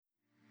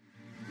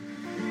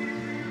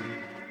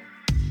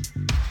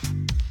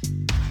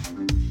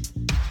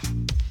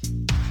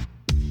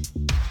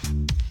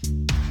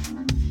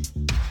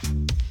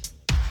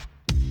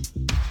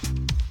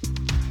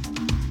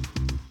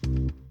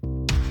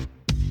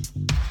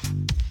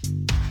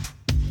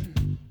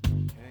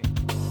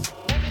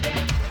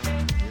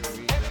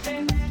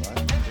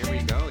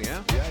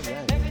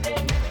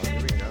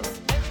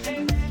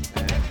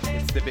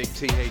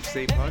Big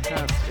THC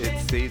podcast.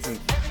 It's season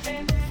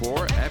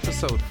 4,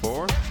 episode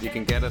 4. You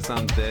can get us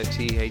on the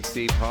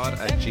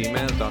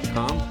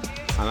thcpod@gmail.com,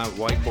 and that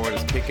whiteboard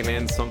is kicking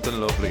in something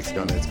lovely. It's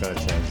gonna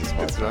change this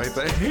podcast. It's right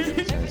there.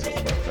 Change this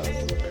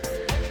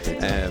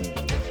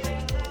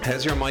podcast.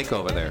 How's your mic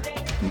over there?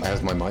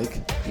 How's my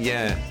mic?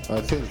 Yeah.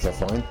 I feel it's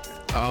fine.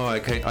 Oh,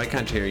 I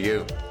can't hear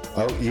you.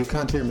 Oh, you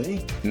can't hear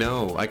me?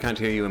 No, I can't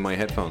hear you in my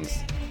headphones.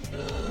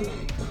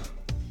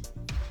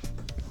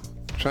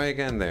 Try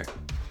again there.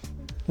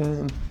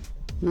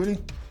 Really?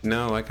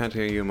 No, I can't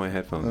hear you in my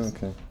headphones.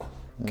 Okay.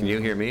 Can you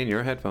hear me in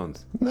your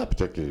headphones? Not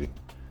particularly.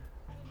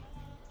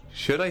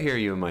 Should I hear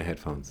you in my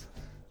headphones?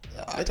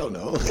 I don't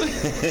know.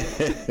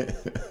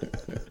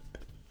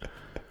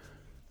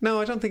 No,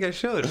 I don't think I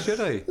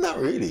should I? Not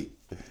really.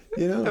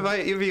 You know.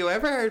 Have you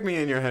ever heard me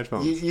in your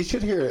headphones? You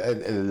should hear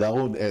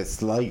a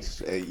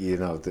slight,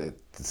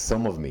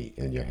 some of me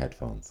in your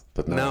headphones,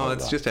 but not No, all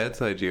it's that. just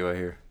outside you, I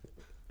hear.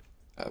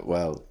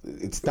 Well,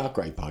 it's not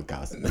great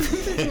podcasting. No,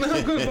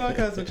 good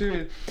podcast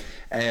material.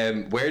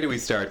 Where do we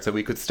start? So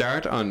we could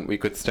start on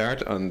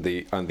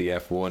the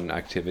F1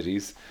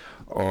 activities,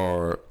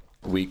 or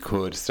we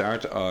could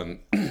start on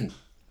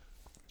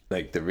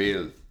like the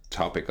real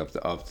topic of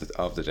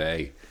the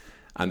day,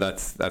 and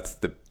that's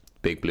the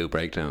Big Blue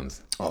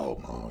breakdowns.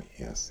 Oh,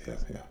 yes, yeah.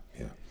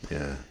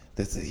 Yeah.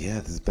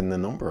 There's been a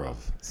number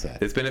of sets.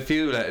 There's been a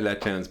few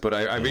letdowns, but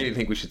I really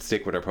think we should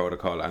stick with our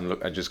protocol and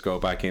look and just go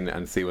back in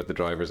and see what the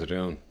drivers are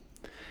doing.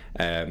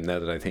 Now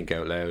that I think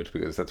out loud,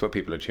 because that's what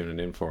people are tuning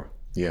in for.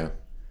 Yeah.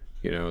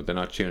 You know, they're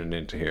not tuning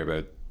in to hear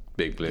about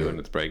Big Blue and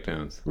its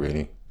breakdowns.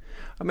 Really?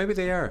 Or maybe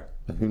they are.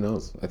 Who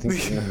knows? I think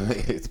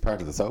it's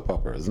part of the soap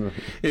opera, isn't it?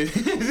 It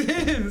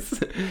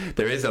is.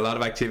 There is a lot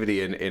of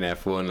activity in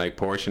F1. Like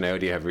Porsche and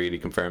Audi have really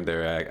confirmed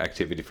their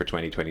activity for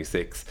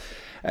 2026.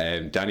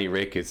 Danny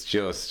Rick is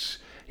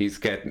he's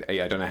getting,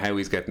 I don't know how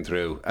he's getting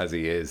through as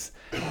he is.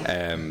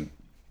 There's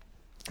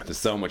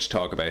so much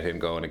talk about him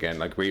going again.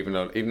 Like even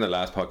the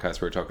last podcast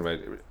we were talking about,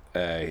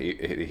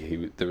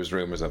 there was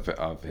rumours of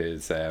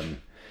his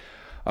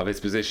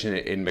position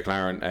in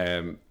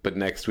McLaren, but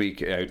next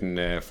week out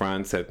in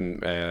France, out in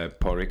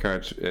Paul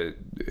Ricard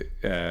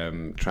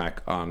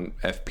track on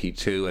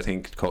FP2, I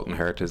think Colton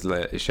Hurt is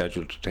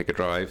scheduled to take a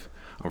drive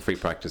on free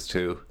practice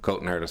 2.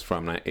 Colton Hurt is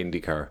from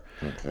IndyCar.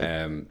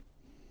 Okay.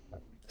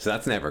 So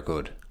that's never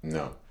good.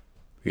 No.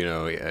 You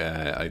know,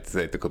 I'd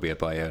say there could be a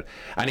buyout.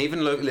 And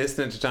even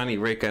listening to Danny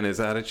Rick and his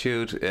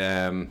attitude,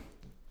 I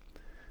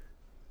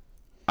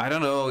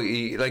don't know.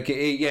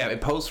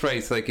 Post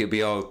race, like he'll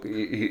be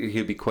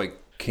quite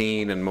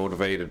keen and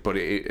motivated. But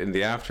in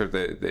the after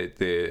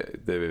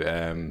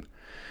the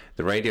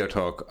radio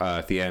talk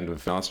at the end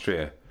of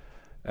Austria,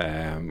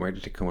 where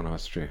did he come in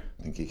Austria?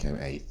 I think he came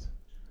 8th.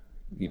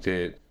 He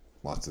did.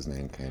 What's his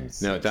name? Came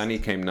 6th. No, Danny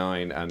came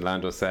 9 and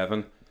Lando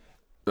 7.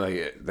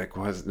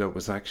 It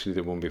was actually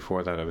the one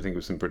before that. I think it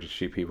was in British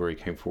GP where he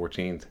came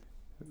 14th.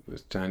 It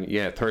was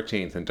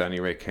 13th, and Danny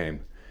Rick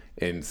came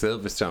in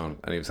Silverstone,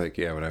 and he was like,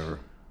 yeah, whatever.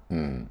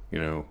 You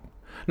know,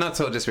 not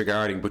so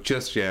disregarding, but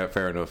just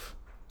fair enough.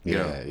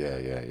 Yeah.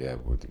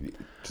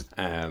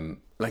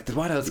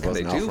 What else can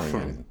they do for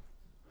him? Anything.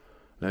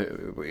 I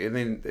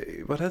mean,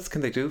 what else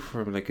can they do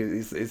for him? Like,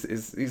 he's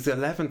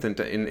 11th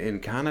in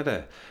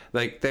Canada.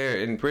 Like, there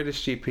in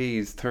British GP,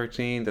 he's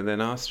 13th, and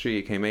then Austria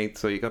he came 8th,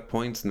 so you got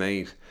points in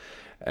 8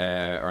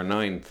 or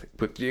 9th.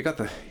 But you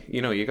got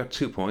you got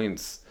 2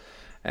 points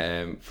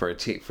for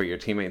your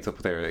teammates up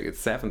there. Like,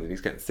 it's 7th, and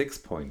he's getting 6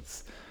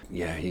 points.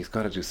 Yeah, he's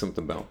got to do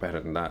something better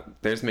than that.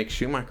 There's Mick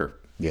Schumacher.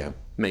 Yeah.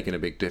 Making a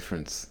big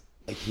difference.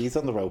 He's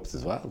on the ropes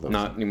as well, though.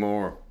 Not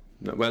anymore.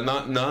 Well,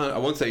 not. I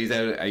won't say he's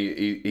out.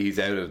 He's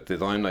out of the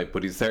limelight,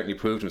 but he's certainly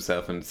proved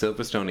himself. In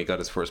Silverstone, he got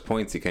his first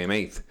points. He came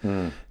 8th,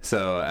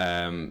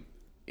 so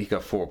he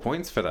got 4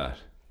 points for that.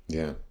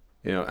 Yeah,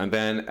 you know. And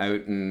then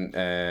out in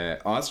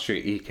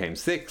Austria, he came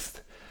 6th,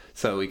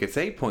 so he gets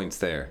 8 points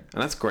there,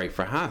 and that's great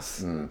for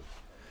Haas.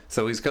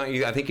 So he's got.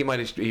 I think he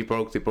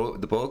broke the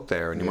bulk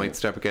there, and you might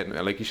start getting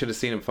like you should have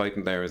seen him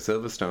fighting there in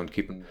Silverstone,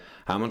 keeping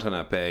Hamilton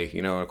at bay.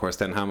 You know, of course,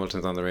 then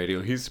Hamilton's on the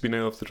radio. He's been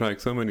off the track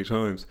so many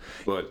times,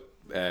 but.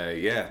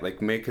 Like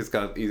Mick has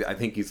got. I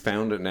think he's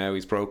found it now.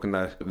 He's broken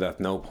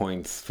that no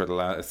points for the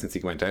last since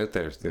he went out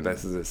there.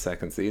 This is his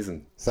second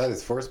season. Is that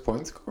his first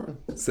point scoring?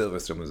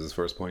 Silverstone was his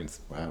first points.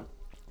 Wow.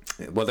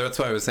 Well, that's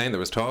why I was saying there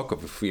was talk of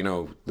the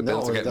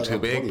bills are getting too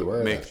big.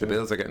 Mick, the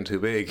bills are getting too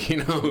big. You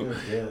know.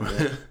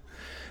 Yeah.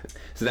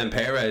 So then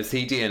Perez,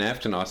 he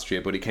DNF'd in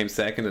Austria, but he came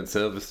 2nd in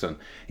Silverstone.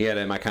 He had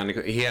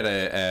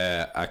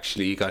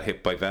he got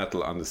hit by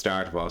Vettel on the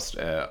start of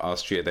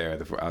Austria there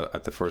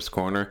at the first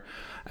corner,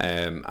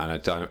 and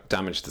it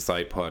damaged the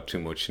side pod too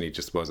much, and he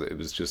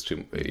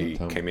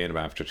came in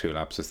after 2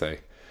 laps to say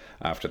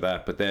after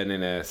that. But then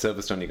in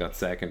Silverstone he got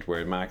 2nd,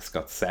 where Max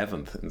got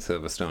 7th in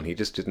Silverstone. He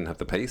just didn't have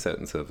the pace out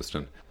in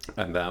Silverstone,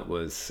 and that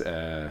was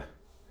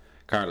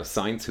Carlos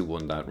Sainz who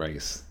won that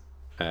race.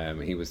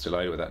 He was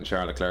delighted with that, and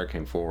Charles Leclerc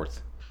came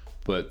 4th.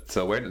 But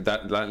so where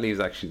that leaves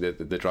actually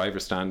the driver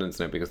standings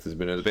now, because there's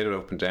been a bit of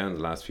up and down the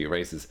last few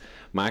races.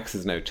 Max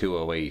is now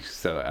 208,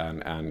 so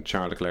and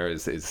Charles Leclerc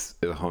is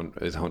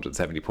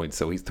 170 points,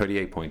 so he's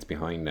 38 points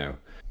behind now.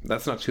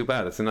 That's not too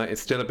bad.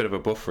 It's still a bit of a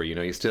buffer, you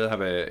know. You still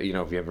have if you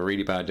have a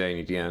really bad day in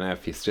your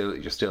DNF,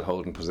 you're still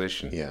holding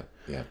position. Yeah.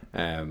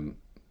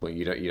 But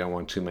you don't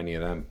want too many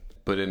of them.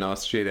 But in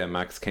Austria, then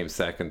Max came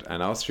second,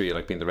 and Austria,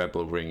 like being the Red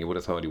Bull Ring, you would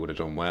have thought he would have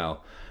done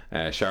well.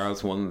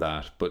 Charles won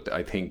that, but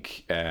I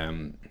think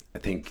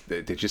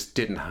they just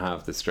didn't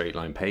have the straight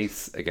line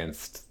pace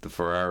against the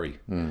Ferrari.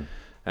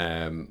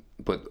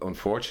 But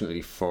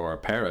unfortunately for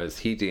Perez,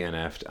 he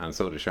DNF'd, and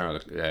so did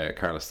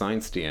Carlos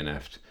Sainz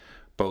DNF'd.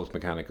 Both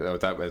mechanical. Oh,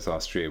 that was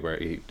Austria, where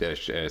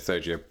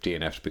Sergio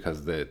DNF'd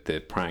because of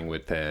the prang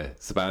with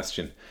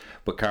Sebastian.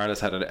 But Carlos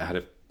had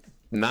a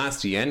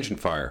nasty engine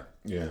fire.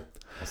 Yeah.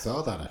 I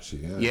saw that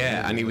actually.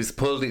 Yeah, and he was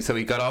pulled. So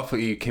he got off.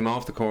 He came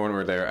off the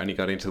corner there, and he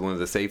got into one of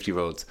the safety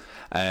roads.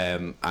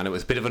 And it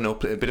was a bit of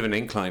an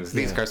incline. So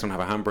these cars don't have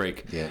a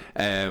handbrake. Yeah.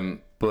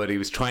 But he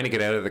was trying to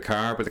get out of the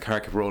car, but the car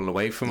kept rolling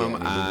away from him.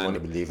 And he didn't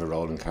want to leave a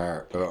rolling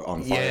car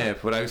on fire. Yeah,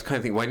 but I was kind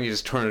of thinking, why don't you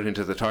just turn it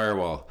into the tyre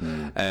wall?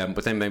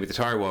 But then maybe the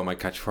tyre wall might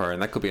catch fire,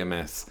 and that could be a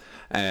mess.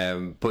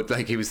 But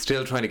like, he was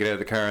still trying to get out of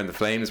the car, and the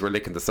flames were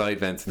licking the side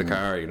vents of the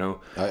car, you know.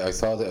 I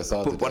saw that.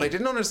 But what I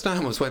didn't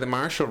understand was why the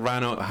marshal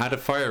had a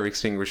fire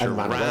extinguisher,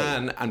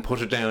 ran and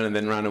put it down, and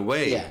then ran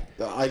away. Yeah.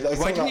 Why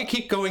didn't you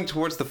keep going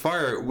towards the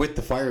fire with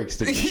the fire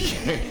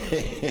extinguisher?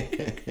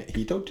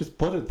 You don't just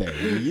put it there.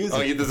 You use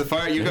it. There's a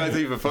fire. You guys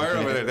leave a fire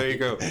over there. There you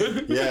go.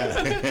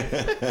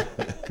 Yeah.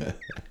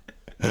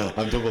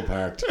 I'm double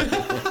parked.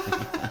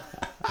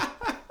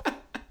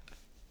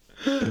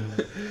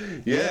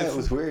 Yeah, it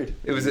was weird.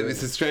 It was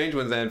a strange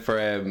one then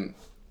for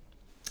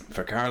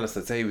Carlos.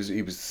 I'd say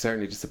he was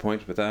certainly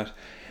disappointed with that.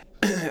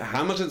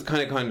 Hamilton's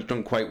kind of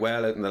done quite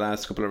well out in the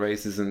last couple of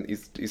races, and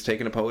he's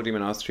taken a podium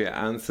in Austria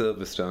and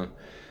Silverstone,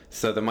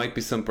 so there might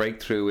be some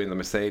breakthrough in the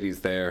Mercedes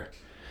there.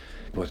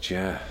 But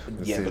but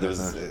there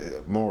was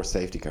more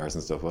safety cars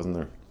and stuff, wasn't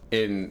there?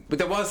 But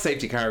there was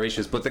safety car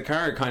issues, but the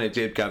car kind of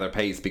did gather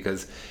pace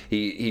because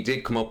he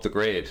did come up the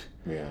grid.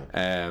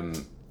 Yeah.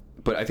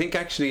 But I think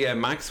actually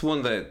Max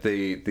won the.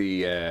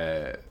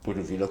 But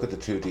if you look at the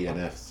two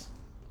DNFs,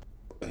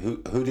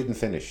 who didn't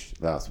finish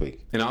last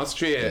week in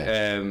Austria?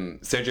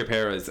 Sergio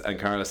Perez and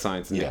Carlos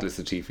Sainz and Nicholas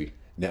Latifi.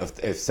 Now,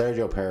 if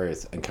Sergio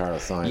Perez and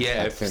Carlos Sainz,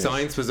 if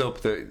Sainz was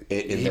up,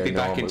 he'd be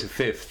back into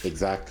fifth.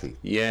 Exactly.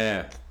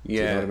 Yeah. Do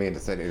you know what I mean?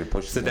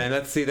 So then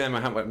let's see them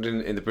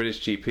in the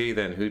British GP.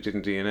 Then who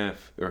didn't DNF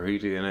or who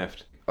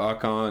DNF'd?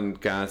 Ocon,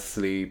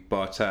 Gasly,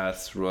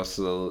 Bottas,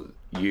 Russell,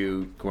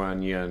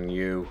 Guan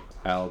Yu,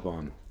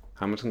 Albon.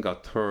 Hamilton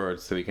got third,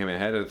 so he came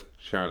ahead of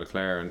Charles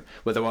Leclerc. And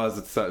there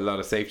was a lot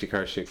of safety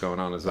car shit going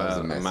on as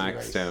well. Max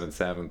race. Down in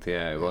seventh.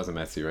 Yeah, it was a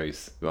messy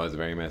race. It was a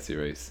very messy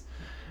race.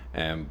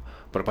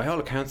 But by all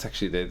accounts,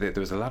 actually, there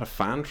was a lot of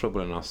fan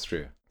trouble in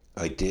Austria.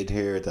 I did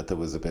hear that there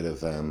was a bit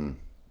of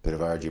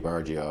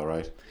argy-bargy, all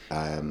right.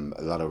 A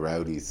lot of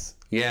rowdies.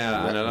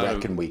 Yeah, and a lot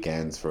wrecking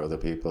weekends for other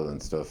people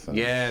and stuff. And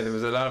there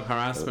was a lot of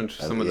harassment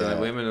for some of the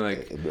women,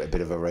 like a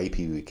bit of a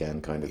rapey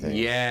weekend kind of thing.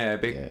 Yeah, a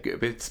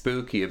bit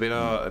spooky, a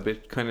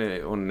bit kind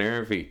of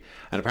unnervy,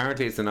 and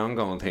apparently it's an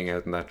ongoing thing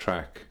out in that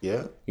track.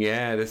 Yeah,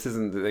 this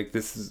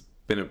has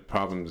been a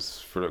problems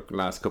for the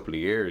last couple of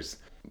years.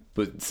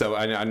 But so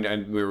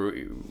and we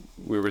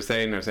were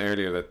saying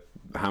earlier that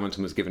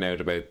Hamilton was giving out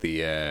about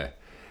the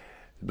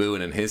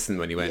booing and hissing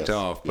when he went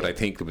off, but I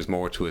think there was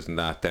more to it than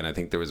that. Then I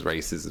think there was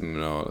racism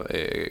and all,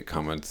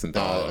 comments and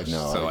all.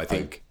 I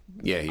think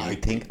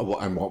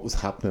what was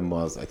happening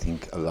was, I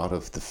think a lot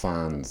of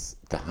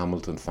the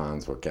Hamilton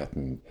fans were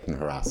getting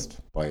harassed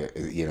by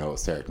a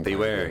certain. They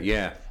were,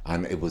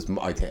 and it was.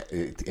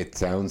 It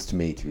sounds to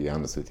me, to be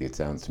honest with you,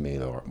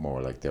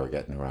 more like they were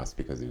getting harassed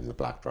because he was a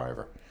black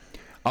driver.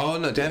 Oh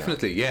no,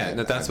 definitely,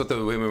 No, that's what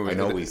the women were. I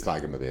know we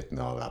slag him a bit and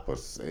all that, but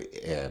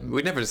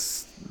we never.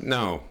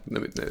 No,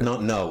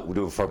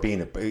 for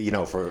being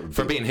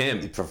for being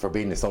him, for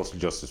being a social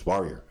justice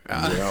warrior,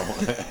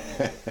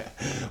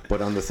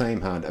 But on the same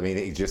hand, I mean,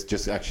 it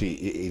just actually,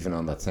 even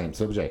on that same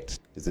subject,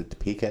 is it the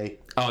Piquet?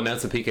 Oh,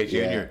 Nelson Piquet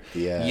Jr.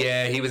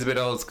 Yeah, he was a bit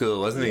old school,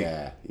 wasn't he?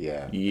 Yeah.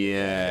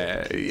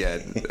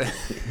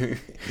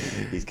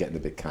 He's getting a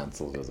bit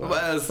cancelled as well.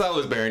 Well, so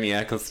was Bernie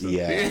Ecclestone.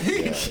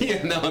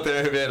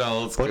 They're a bit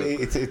old school. But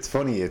it's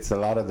funny. It's a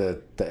lot of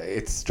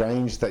it's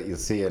strange that you'll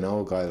see an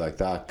old guy like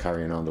that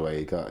carrying on the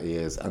way he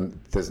is, and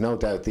theres no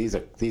doubt these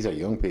are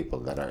young people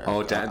that are.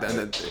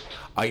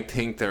 I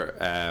think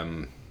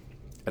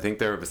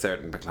they're of a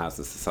certain class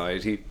of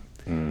society,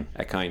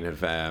 a kind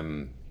of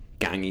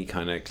gangy,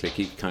 kind of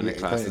cliquey kind of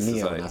class of society.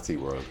 Neo-Nazi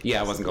world.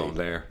 Yeah, I wasn't going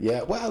there.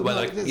 Yeah,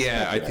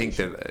 I think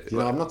that.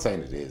 I'm not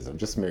saying it is. I'm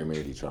just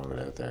merely throwing it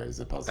out there as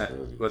a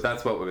possibility. Well,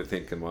 that's what we were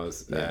thinking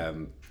was.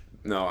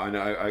 No,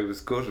 I was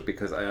gutted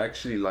because I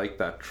actually liked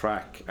that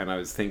track, and I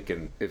was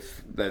thinking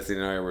if Leslie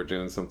and I were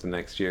doing something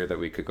next year that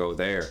we could go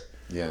there.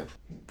 Yeah.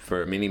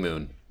 For a mini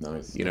moon.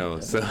 Nice.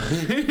 So. I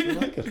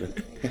like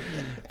it.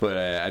 But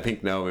I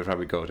think we'll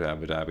probably go to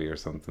Abu Dhabi or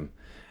something.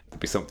 there'd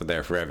be something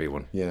there for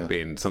everyone. Yeah.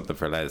 Being something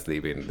for Leslie,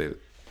 being the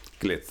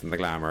glitz and the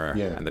glamour,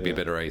 Yeah, and there'd be a yeah.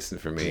 bit of racing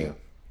for me. Yeah.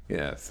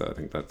 Yeah, so I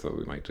think that's what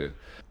we might do.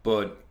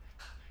 But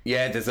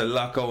yeah, there's a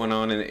lot going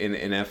on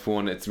in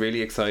F1. It's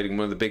really exciting.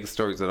 One of the biggest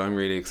stories that I'm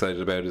really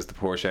excited about is the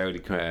Porsche Audi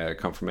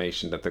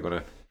confirmation that they're going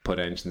to put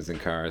engines in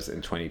cars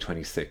in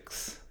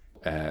 2026.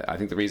 I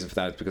think the reason for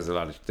that is because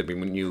there'll be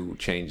new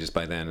changes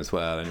by then as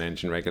well in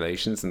engine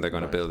regulations, and they're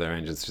going to build their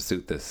engines to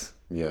suit this.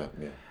 Yeah,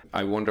 yeah.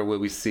 I wonder, will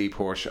we see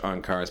Porsche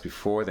on cars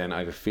before then? I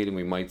have a feeling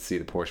we might see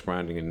the Porsche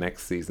branding in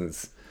next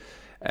season's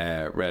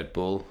Red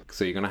Bull.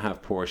 So you're going to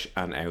have Porsche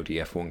and Audi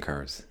F1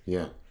 cars.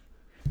 Yeah.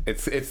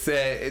 It's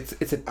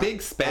a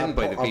big spend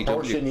by the VW.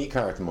 Porsche in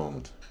e-car at the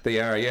moment. They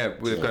are, yeah.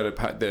 They've got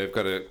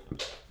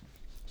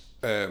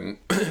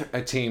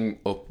a team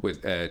up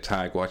with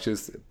Tag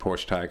watches,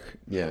 Porsche Tag.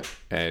 Yeah.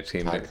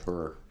 Team. Tag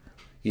her.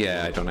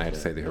 Yeah, I don't know how to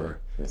say the her.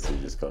 Yeah, so you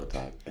just got a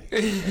tag.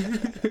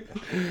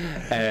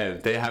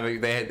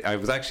 I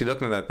was actually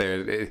looking at that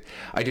there.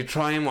 I did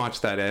try and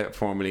watch that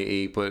Formula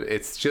E, but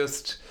it's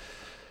just.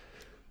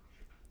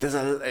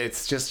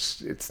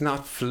 It's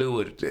not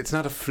fluid. It's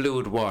not a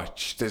fluid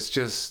watch. The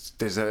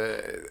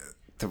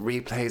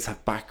replays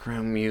have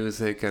background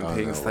music and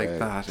things like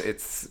that.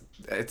 It's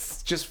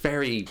just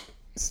very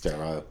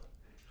sterile,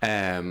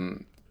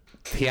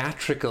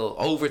 theatrical,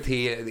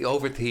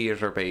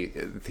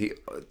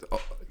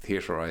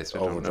 theaterized,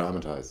 over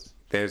dramatized.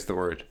 There's the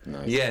word.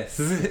 Nice. Yes.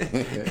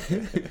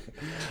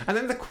 And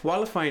then the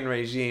qualifying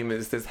regime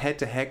is there's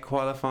head-to-head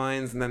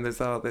qualifyings, and then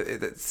there's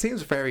it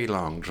seems very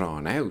long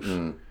drawn out.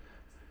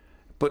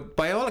 But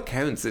by all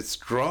accounts, it's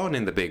drawn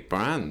in the big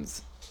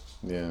brands.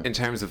 Yeah. In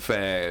terms of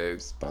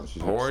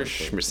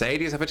Porsche,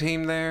 Mercedes have a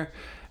team there.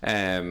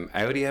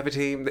 Audi have a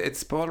team.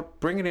 It's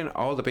bringing in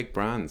all the big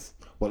brands.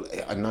 Well,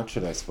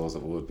 naturally, I suppose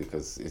it would,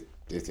 because it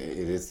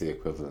is the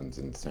equivalent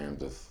in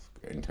terms of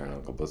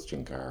internal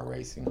combustion car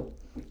racing,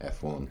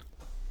 F1.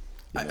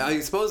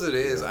 I suppose it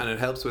is, and it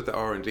helps with the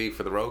R&D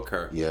for the road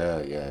car.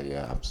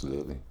 Yeah,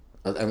 absolutely.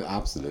 And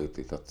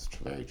absolutely, that's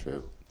very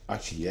true.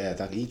 Actually, yeah,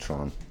 that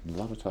e-tron. A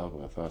lot of talk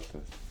about that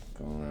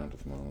going around at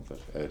the moment.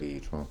 That Audi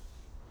e-tron.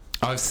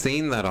 I've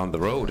seen that on the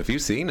road. Have you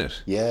seen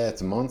it? Yeah, it's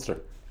a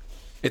monster.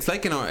 It's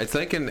like an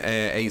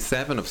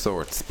A7 of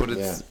sorts, but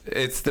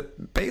it's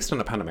based on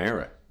a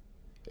Panamera.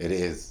 It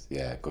is,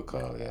 yeah, good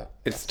call, yeah.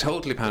 It's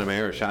totally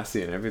Panamera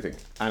chassis and everything,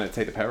 and I'd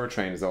say the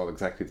powertrain is all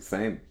exactly the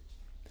same.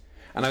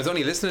 And I was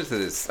only listening to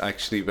this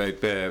actually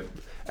about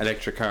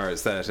electric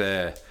cars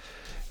that.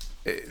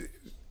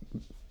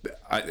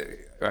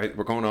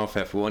 We're going off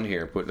F1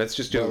 here, but let's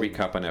just do a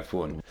recap on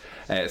F1.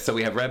 So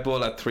we have Red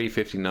Bull at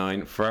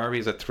 359,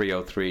 Ferrari's at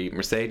 303,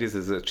 Mercedes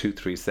is at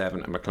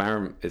 237, and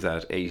McLaren is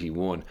at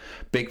 81.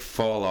 Big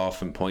fall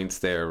off in points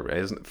there,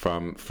 isn't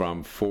from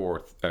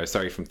third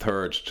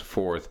to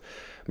fourth.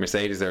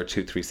 Mercedes are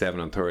 237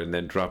 on third, and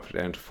then dropped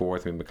down to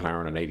fourth with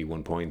McLaren on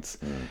 81 points.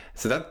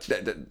 So that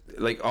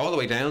like all the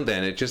way down,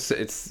 then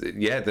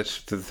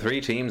the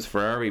three teams,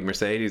 Ferrari,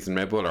 Mercedes, and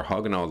Red Bull, are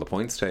hogging all the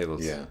points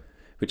tables. Yeah.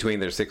 Between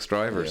their 6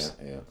 drivers.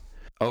 Yeah.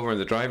 Over in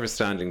the drivers'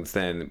 standings,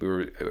 then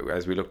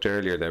as we looked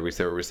earlier, there we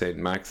were saying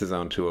Max is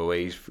on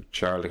 208,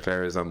 Charles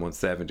Leclerc is on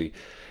 170,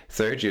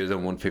 Sergio is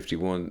on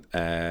 151,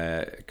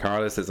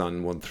 Carlos is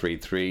on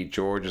 133,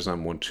 George is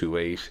on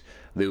 128,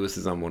 Lewis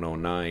is on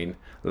 109,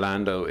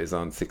 Lando is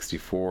on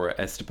 64,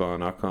 Esteban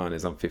Ocon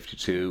is on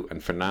 52,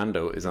 and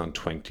Fernando is on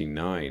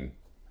 29.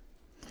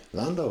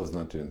 Lando was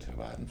not doing too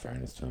bad, in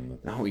fairness to him.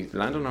 No,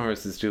 Lando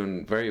Norris is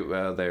doing very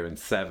well there in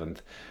 7th,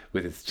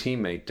 with his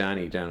teammate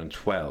Danny down in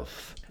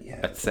 12th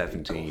at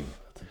 17.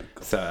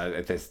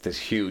 So there's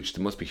huge.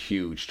 There must be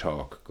huge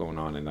talk going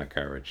on in that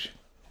garage.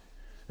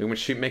 When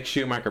Mick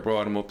Schumacher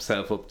brought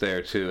himself up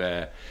there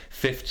to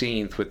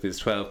 15th with his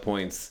 12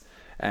 points,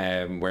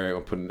 where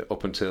up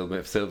until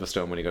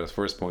Silverstone, when he got his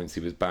first points,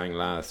 he was bang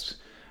last.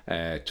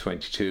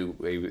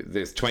 22.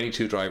 There's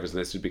 22 drivers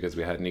listed because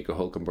we had Nico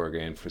Hülkenberg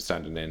in for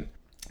standing in.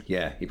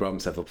 Yeah, he brought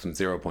himself up from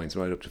 0 points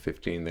right up to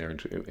 15 there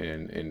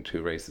in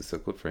 2 races, so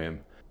good for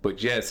him.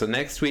 But yeah, so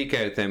next week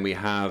out then we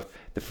have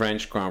the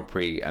French Grand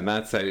Prix, and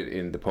that's out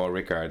in the Paul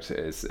Ricard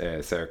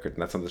circuit,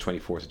 and that's on the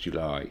 24th of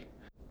July.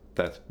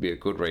 That'd be a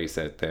good race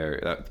out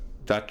there.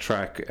 That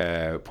track,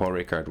 Paul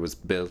Ricard, was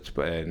built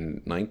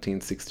in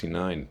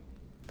 1969,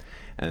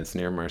 and it's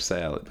near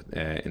Marseille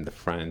in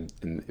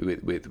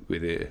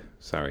the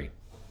sorry.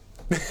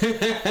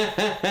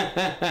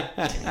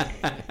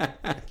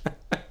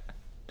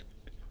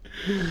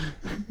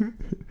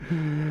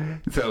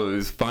 So it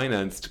was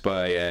financed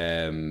by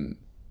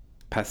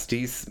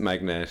Pastis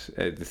Magnet.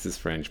 This is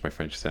French, my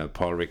French style.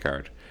 Paul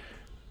Ricard.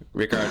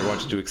 Ricard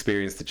wanted to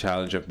experience the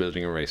challenge of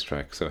building a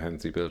racetrack, so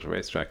hence he built a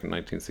racetrack in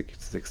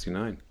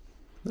 1969.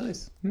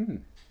 Nice.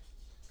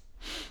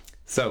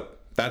 So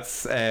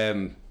that's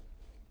where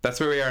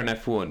we are in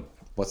F1.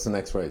 What's the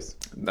next race?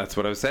 That's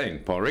what I was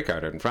saying. Paul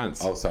Ricard out in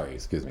France. Oh, sorry.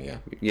 Excuse me. Yeah.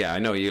 Yeah, I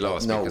know you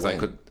lost because I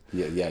could.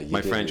 Yeah.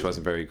 My French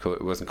wasn't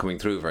wasn't coming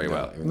through very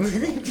well.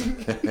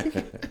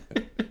 It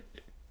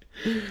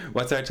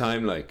What's our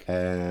time like?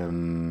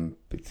 Between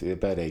It's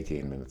about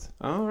 18 minutes.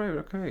 Oh, right,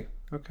 okay.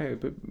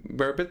 But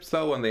we're a bit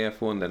slow on the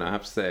F1 then, I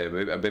have to say.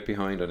 A bit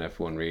behind on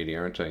F1 really,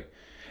 aren't I?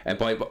 And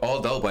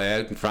although by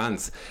out in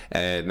France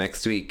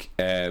next week,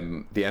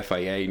 the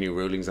FIA new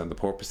rulings on the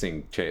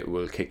porpoising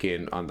will kick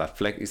in on that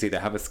flex. You see, they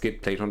have a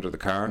skid plate under the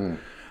car,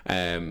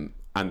 and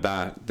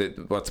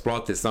what's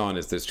brought this on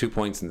is there's 2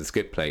 points in the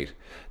skid plate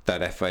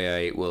that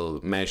FIA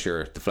will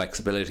measure the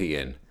flexibility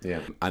in,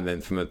 and then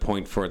from a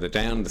point further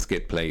down the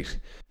skid plate,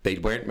 they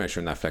weren't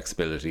measuring that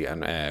flexibility,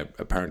 and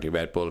apparently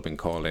Red Bull have been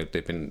called out.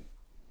 They've been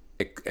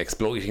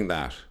exploiting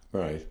that.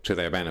 Right. To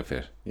their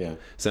benefit. Yeah.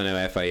 So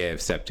now FIA have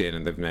stepped in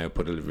and they've now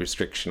put a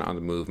restriction on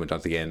the movement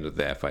at the end of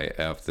the FIA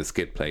of the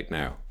skid plate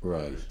now.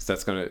 Right. So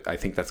I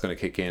think that's gonna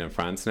kick in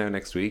France now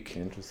next week.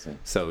 Interesting.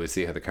 So we'll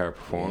see how the car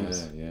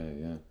performs.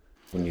 Yeah.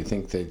 When you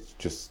think that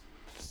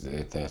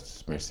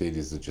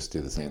Mercedes would just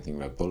do the same thing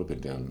Red Bull have been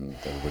doing,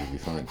 everybody would be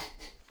fine.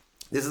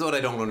 This is what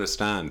I don't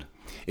understand.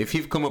 If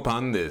you've come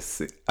upon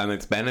this and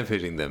it's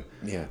benefiting them,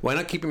 why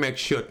not keep your mouth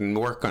shut and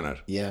work on it?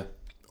 Yeah.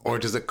 Or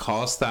does it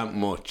cost that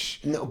much?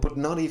 No, but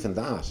not even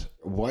that.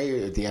 Why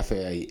are the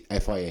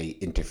FIA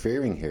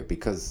interfering here?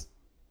 Because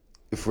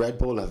if Red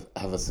Bull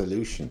have a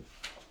solution,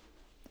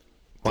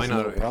 why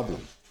not? No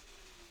problem.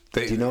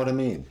 Do you know what I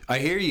mean? I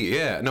hear you.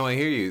 Yeah, no, I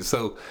hear you.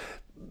 So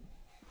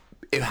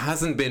it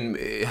hasn't been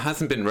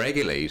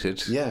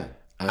regulated. Yeah,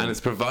 and it's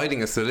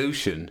providing a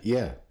solution.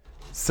 Yeah.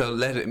 So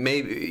let it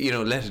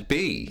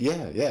be.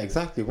 Yeah,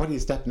 exactly. What are you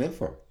stepping in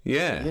for?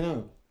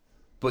 Yeah.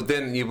 But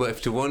then you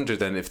have to wonder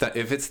then if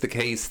it's the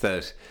case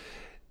that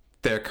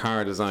their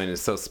car design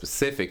is so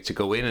specific to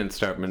go in and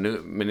start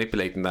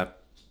manipulating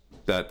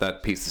that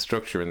piece of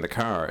structure in the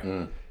car,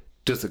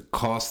 does it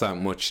cost that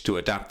much to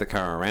adapt the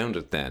car around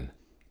it then?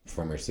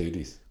 For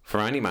Mercedes. For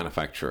any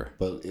manufacturer.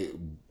 Well,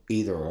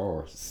 either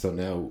or. So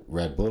now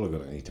Red Bull are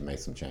going to need to make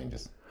some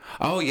changes.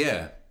 Oh,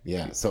 yeah.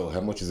 Yeah, so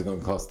how much is it going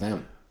to cost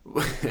them?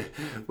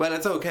 Well,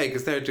 it's okay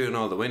because they're doing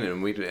all the winning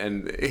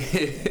and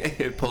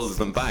it pulls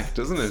them back,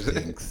 doesn't it?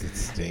 It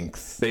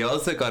stinks. They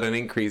also got an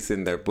increase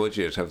in their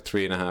budget of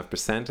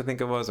 3.5%, I think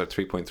it was, or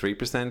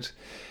 3.3%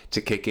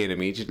 to kick in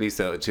immediately,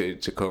 so to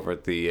cover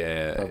the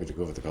probably to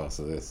cover the cost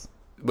of this.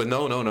 But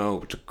no,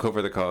 to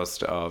cover the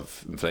cost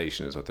of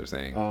inflation is what they're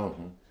saying. Oh,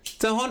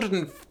 it's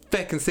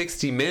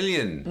 160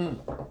 million.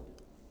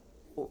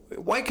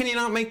 Why can you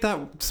not make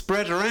that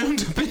spread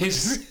around a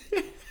bit?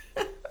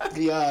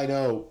 Yeah, I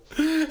know.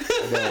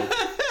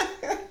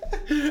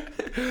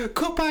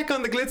 Cut back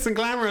on the glitz and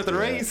glamour of the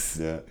race.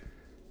 Yeah.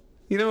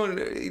 You know,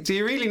 do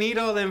you really need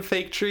all them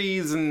fake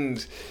trees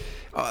and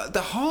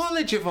the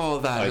haulage of all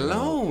that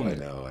alone? I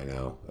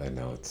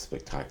know. It's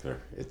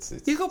spectacular. It's.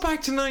 You go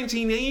back to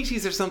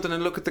 1980s or something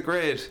and look at the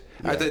grid,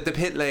 or the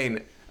pit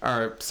lane,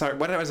 or sorry,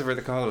 whatever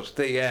they call it,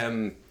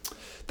 the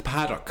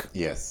paddock.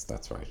 Yes,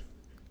 that's right.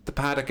 The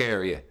paddock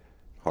area.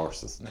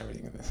 Horses and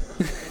everything in it.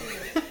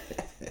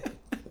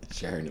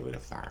 Sharing it with a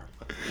farm.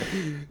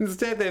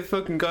 Instead, they have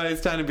fucking guys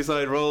standing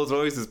beside Rolls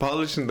Royces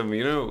polishing them.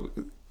 You know.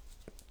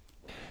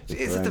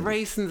 Is it the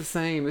racing the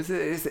same? Is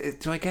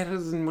it? Do I get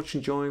as much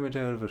enjoyment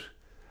out of it?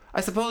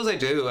 I suppose I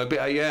do.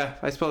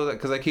 I suppose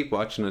because I keep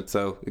watching it,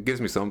 so it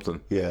gives me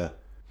something. Yeah.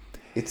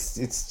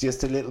 It's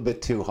just a little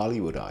bit too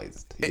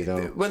Hollywoodized, you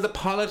know. Well, the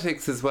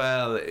politics as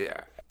well.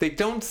 The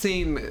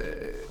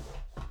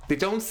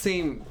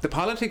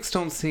politics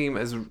don't seem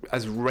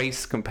as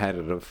race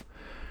competitive.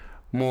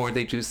 More,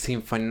 they do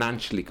seem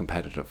financially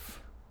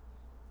competitive.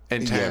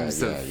 In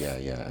terms of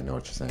I know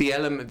what you're saying. The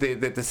element,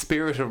 the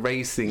spirit of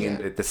racing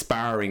and the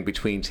sparring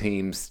between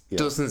teams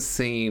doesn't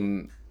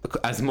seem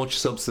as much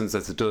substance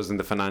as it does in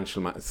the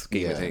financial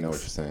scheme of things. I know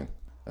what you're saying,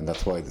 and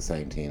that's why the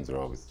same teams are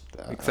always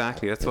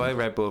exactly. That's why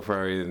Red Bull,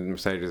 Ferrari, and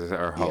Mercedes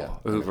are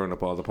hoovering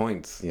up all the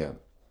points. Yeah,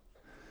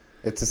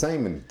 it's the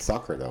same in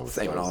soccer though.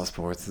 Same in all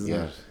sports, isn't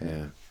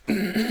it?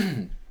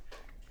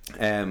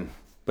 Yeah.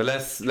 But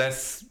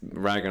less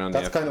ragging on.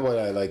 That's kind of why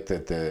I like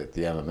the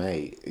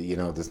MMA. You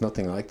know, there's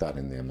nothing like that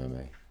in the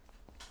MMA.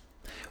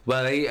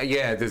 Well,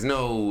 there's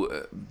no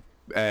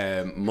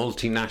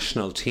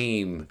multinational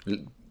team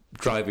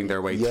driving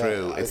their way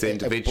through. It's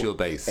individual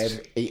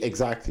based.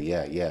 Exactly.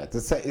 Yeah.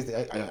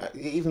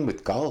 Even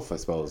with golf, I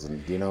suppose,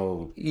 and you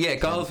know. Yeah,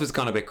 golf has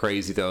gone a bit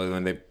crazy though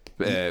when they.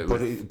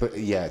 But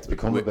it's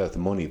become about the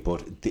money.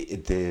 But the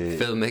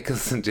Phil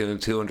Mickelson doing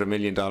 $200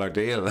 million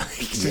deal to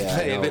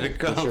play a bit of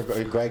golf.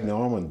 Sure, Greg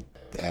Norman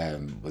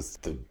was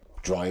the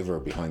driver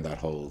behind that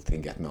whole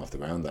thing getting off the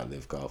ground, that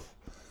Live Golf.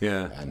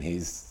 Yeah, and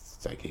he's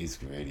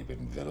really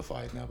been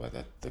vilified now by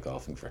the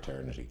golfing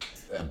fraternity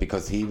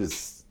because he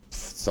was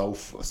so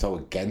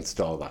against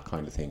all that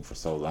kind of thing for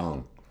so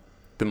long.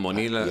 The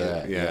money,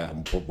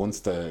 But once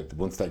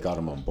they got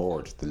him on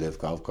board, the Live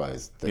Golf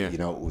guys, you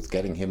know, was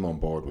getting him on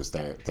board was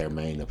their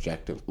main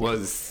objective.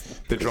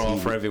 Was the draw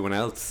for everyone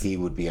else. He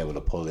would be able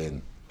to pull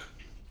in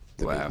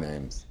the big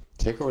names.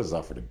 Ticker was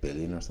offered $1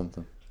 billion or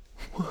something.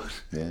 What?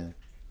 Yeah,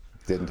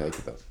 didn't take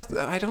it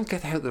though. I don't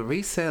get how the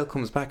resale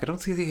comes back. I don't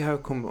see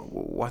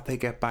what they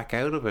get back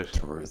out of it.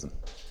 Tourism.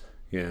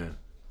 Yeah.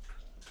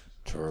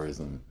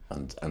 tourism,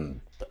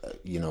 and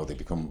you know, they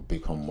become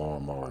more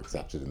and more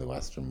accepted in the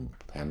Western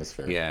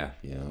Hemisphere. Yeah.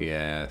 You know?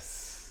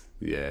 Yes.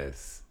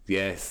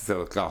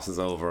 So it glosses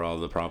over all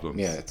the problems.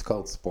 Yeah, it's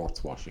called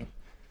sports washing.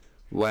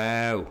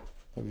 Wow.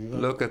 Have you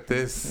Look at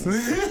this.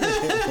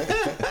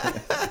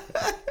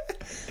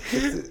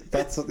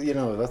 That's you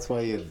know, that's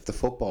why the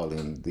football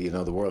in the, you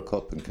know, the World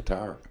Cup in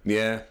Qatar.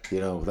 Yeah.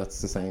 You know,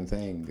 that's the same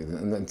thing,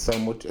 and then so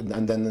much,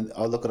 and then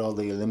I'll look at all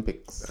the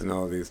Olympics. And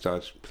all these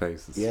Dutch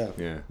places. Yeah,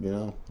 Yeah. You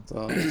know, it's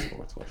all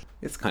sports washing.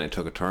 It's kind of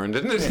took a turn,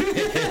 didn't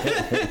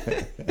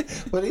it?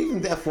 But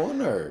even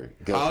F1 are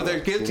guilty. Oh, they're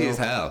guilty you know? as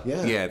hell.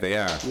 Yeah. Yeah, they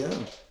are. Yeah.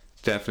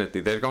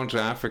 Definitely. They're going to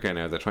Africa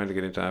now. They're trying to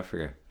get into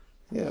Africa.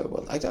 Yeah,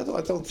 well, I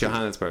don't think,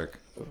 Johannesburg.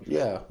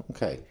 yeah,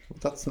 okay.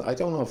 I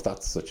don't know if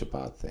that's such a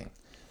bad thing.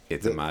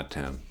 It's a mad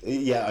town.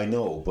 Yeah, I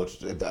know, but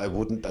I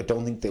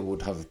don't think they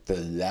would have the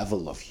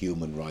level of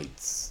human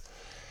rights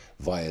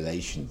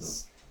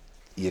violations,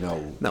 you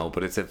know. No,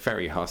 but it's a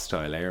very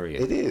hostile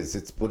area. It is.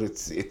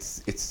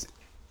 It's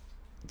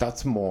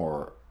that's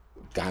more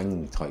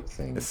gang type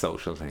thing. A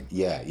social thing.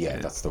 Yeah,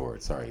 that's the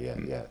word. Sorry,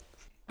 yeah.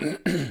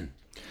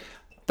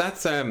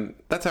 That's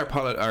our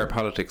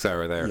politics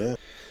hour there. Yeah.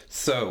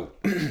 So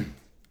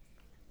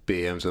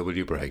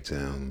BMW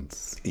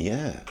breakdowns.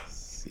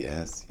 Yes.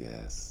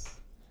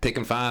 Thick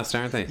and fast,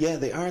 aren't they? Yeah,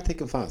 they are thick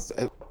and fast.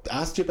 I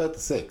asked you about the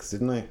 6,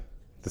 didn't I?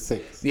 The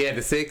 6. Yeah,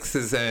 the 6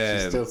 is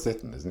She's still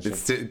sitting, isn't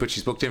she? but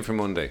she's booked in for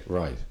Monday.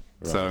 Right.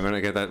 So I'm going to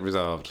get that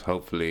resolved,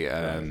 hopefully.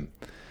 So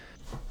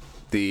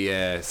the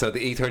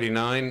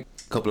E39, a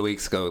couple of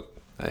weeks ago,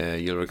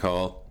 you'll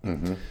recall.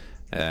 Mm-hmm.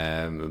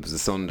 It was a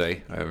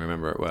Sunday. I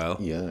remember it well.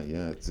 Yeah,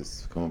 it's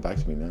just coming back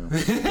to me now.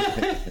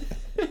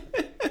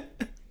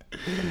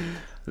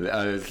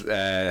 I was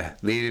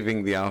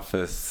leaving the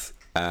office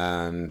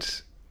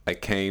and I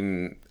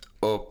came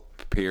up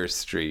Pierce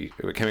Street.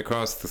 We came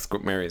across the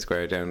Marion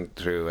Square down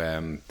through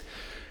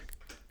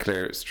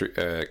Clare Street.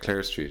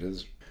 It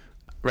was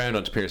round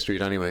onto Pierce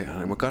Street anyway. And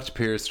when we got to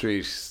Pierce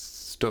Street,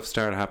 stuff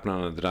started happening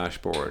on the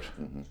dashboard.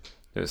 Mm-hmm.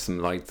 There's some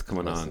lights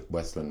coming on.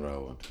 Westland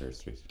Row on Pierce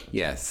Street.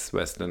 Yes,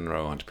 Westland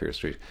Row onto Pierce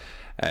Street.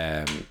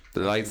 The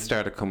lights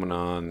started coming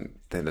on,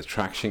 then the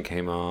traction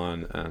came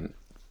on, and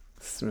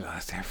I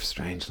was there for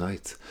strange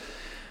lights.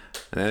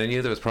 And then I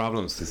knew there was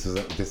problems. This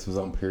was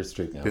on Pierce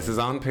Street now. This is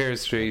on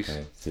Pierce Street.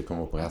 Okay, so you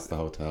come up past the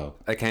hotel.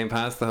 I came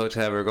past the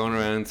hotel. We were going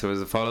around, so there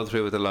was a follow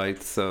through with the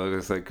lights. So it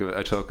was like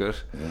I took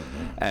it.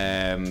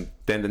 Yeah.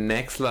 Then the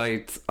next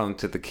lights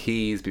onto the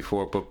quays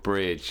before Butt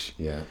Bridge.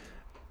 Yeah.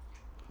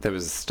 There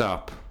was a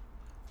stop.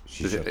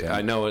 She shut down.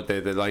 I know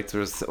the lights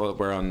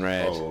were on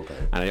red. Oh, okay.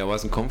 And I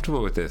wasn't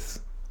comfortable with this.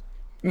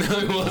 No,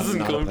 I wasn't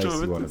Not a place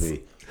comfortable you want with to this.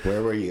 be.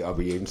 Where were you?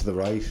 Are you into the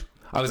right?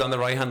 I was on the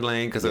right hand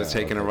lane because I was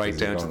taking a right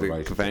 'cause you're down to going the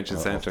right convention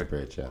off the centre.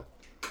 bridge, yeah.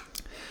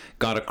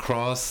 Got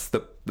across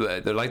the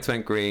lights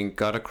went green.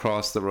 Got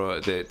across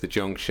the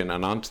junction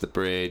and onto the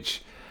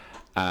bridge,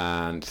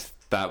 and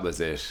that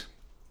was it.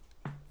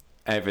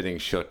 Everything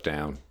shut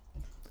down.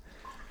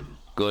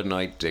 Good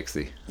night,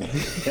 Dixie.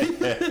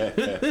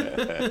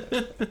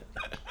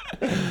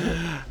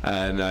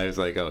 And I was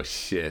like, oh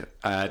shit.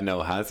 I had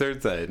no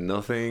hazards. I had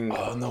nothing.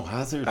 Oh, no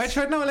hazards. I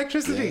tried no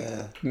electricity.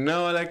 Yeah.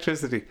 No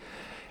electricity.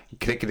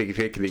 Clickety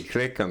clickety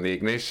click on the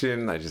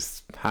ignition. I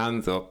just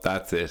hands up.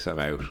 That's it. I'm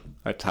out.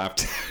 I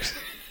tapped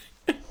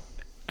out.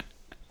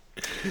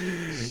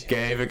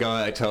 Gave a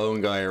guy, a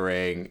towing guy, a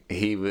ring.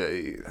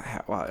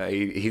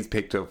 He's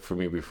picked up for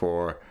me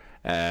before.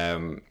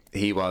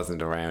 He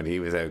wasn't around. He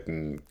was out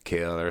in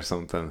Kill or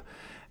something.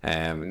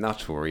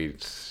 Not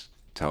worried.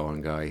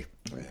 Towing guy.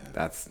 Yeah.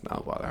 That's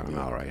not what I'm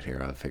all right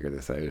here. I'll figure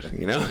this out.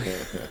 You know.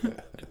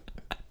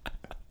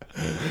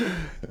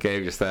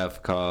 Gave yourself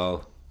a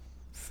call.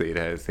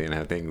 Seeing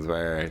how things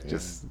were. It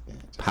just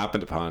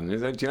happened upon. He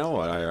said, "Do you know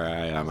what?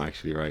 I am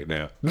actually right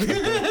now." You'll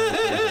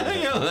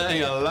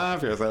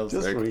laugh yourself.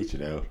 Just sick.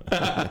 reaching out.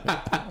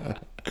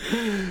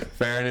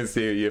 Fairness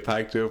to you, you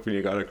packed up and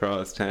you got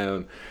across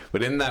town.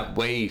 But in that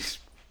wait,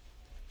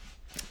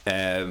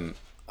 I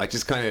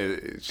just kind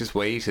of just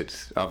waited.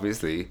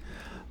 Obviously,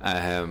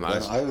 I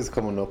was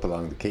coming up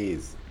along the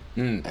quays.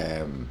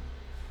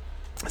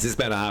 This is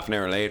about a half an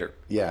hour later.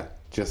 Yeah,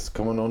 just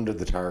coming under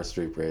the Tower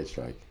Street Bridge,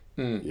 like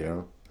you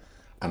know,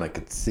 and I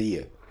could see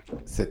you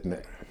sitting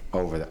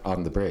over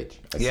on the bridge.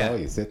 I saw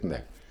you sitting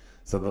there.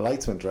 So the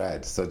lights went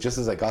red. So just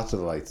as I got to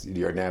the lights,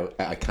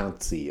 I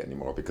can't see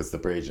anymore because the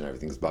bridge and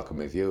everything's blocking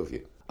my view of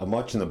you. I'm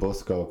watching the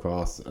bus go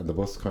across, and the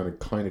bus kind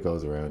of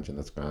goes around you, and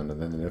that's grand.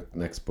 And then the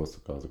next bus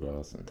goes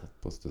across, and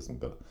that bus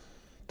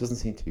doesn't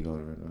seem to be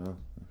going around. Oh,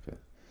 okay.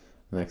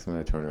 The next time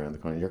I turn around the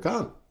corner, you're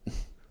gone.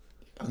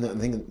 And I'm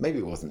thinking maybe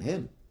it wasn't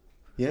him,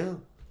 you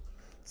know.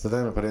 So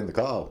then I put in the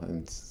call,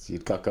 and you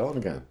got going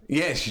again.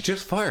 Yeah, she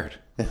just fired.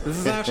 This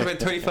is after about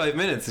 35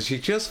 minutes, and she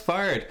just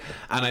fired.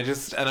 And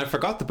I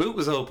forgot the boot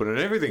was open and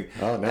everything.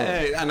 Oh, no.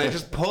 And I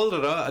just pulled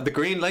it off. The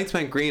green lights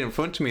went green in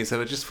front of me,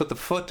 so I just put the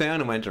foot down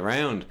and went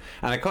around.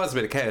 And I caused a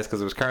bit of chaos because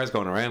there was cars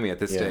going around me at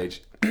this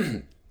stage.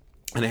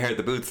 And I heard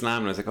the boot slam,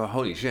 and I was like, oh,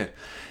 holy shit.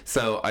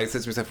 So I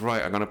said to myself,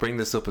 right, I'm going to bring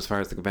this up as far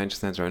as the convention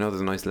centre. I know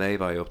there's a nice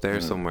lay-by up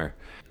there somewhere.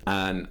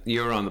 And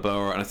you're on the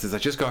blower, and I says, I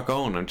just got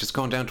going. I'm just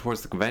going down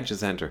towards the convention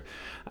centre.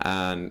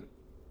 And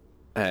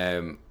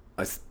I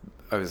was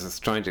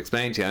just trying to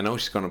explain to you, I know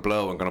she's going to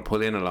blow. I'm going to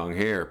pull in along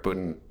here. But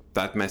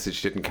that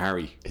message didn't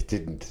carry. It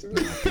didn't.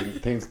 No,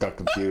 things got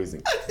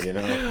confusing, you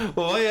know.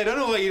 Well, I don't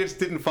know why you just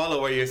didn't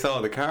follow where you saw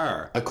the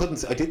car. I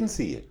didn't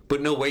see it.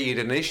 But no, where you'd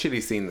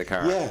initially seen the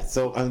car. Yeah.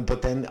 So,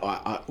 but then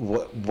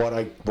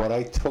what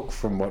I took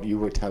from what you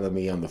were telling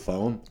me on the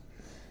phone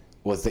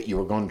was that you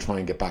were going to try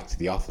and get back to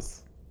the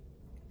office.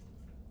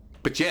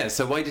 But yeah,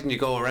 so why didn't you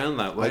go around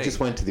that way? I just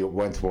went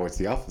towards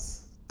the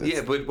office.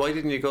 Yeah, but why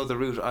didn't you go the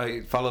route?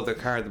 I followed the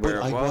car where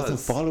it was. I wasn't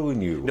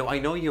following you. No, I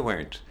know you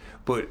weren't.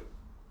 But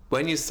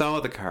when you saw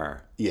the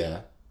car,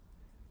 yeah,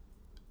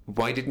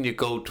 why didn't you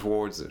go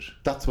towards it?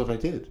 That's what I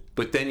did.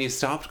 But then you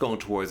stopped going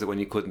towards it when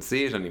you couldn't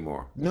see it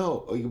anymore.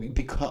 No,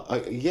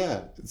 because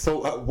yeah.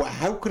 So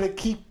how could I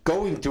keep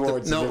going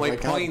towards it? No, my if I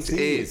can't point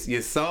see is,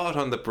 you saw it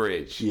on the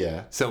bridge.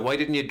 Yeah. So why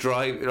didn't you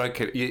drive?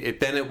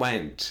 Then it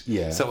went.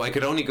 Yeah. So I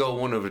could only go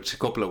one of a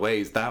couple of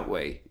ways that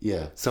way.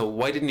 Yeah. So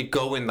why didn't you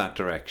go in that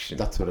direction?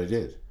 That's what I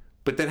did.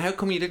 But then how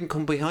come you didn't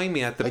come behind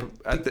me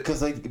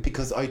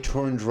because I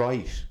turned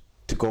right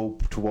to go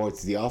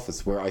towards the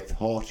office where I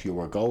thought you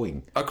were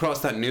going.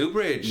 Across that new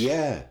bridge?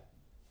 Yeah.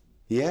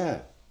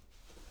 Yeah.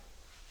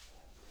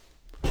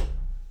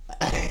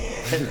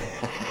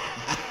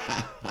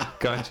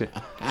 Gotcha.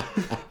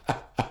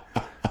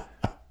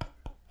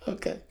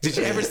 Okay. Did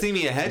you ever see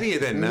me ahead of you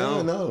then?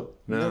 No.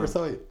 Never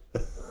saw you.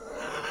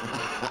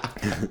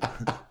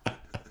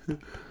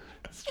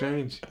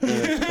 Strange. Because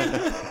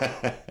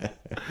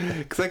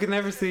I could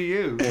never see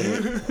you.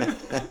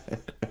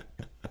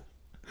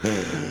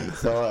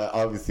 So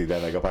obviously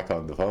then I got back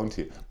on the phone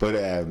to you. But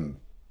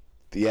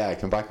yeah, I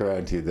come back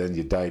around to you, then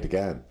you died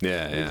again.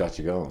 Yeah. We got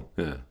you going.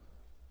 Yeah.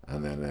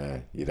 And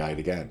then you died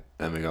again.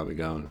 And we got me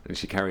going. And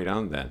she carried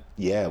on then.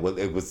 Yeah, well,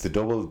 it was the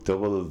double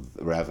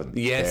revving.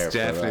 Yes,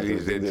 definitely.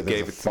 It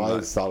gave it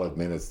 5 solid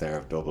minutes there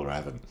of double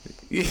revving.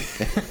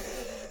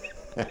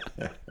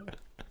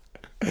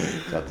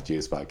 Got the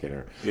juice back in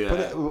her. Yeah.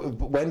 But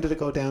when did it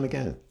go down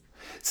again?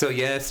 So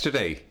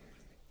yesterday.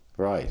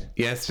 Right.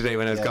 Yesterday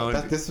when I was going.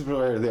 This is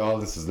where all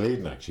this was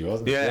leading, actually,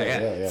 wasn't it?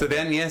 Yeah. So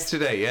then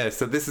yesterday,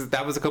 so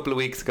that was a couple of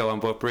weeks ago on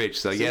Butt Bridge.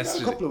 So yesterday.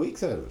 You got a couple of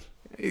weeks out of it.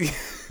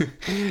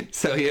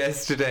 So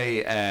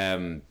yesterday,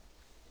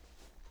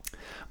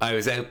 I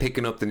was out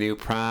picking up the new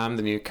pram,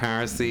 the new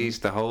car seat,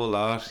 the whole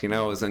lot. You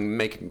know, I was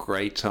making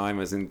great time.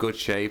 I was in good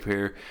shape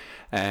here.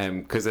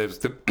 Because I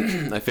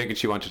figured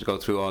she wanted to go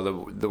through all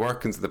the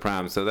workings of the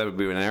pram, so that would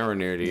be an hour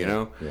nearly, you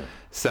know. Yeah.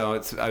 So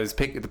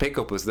the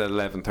pickup was at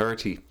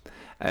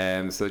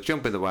 11:30. So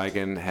jump in the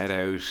wagon, head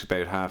out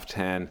about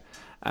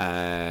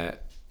 10:30.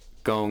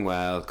 Going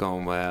well.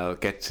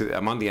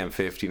 I'm on the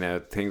M50 now.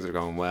 Things are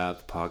going well.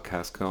 The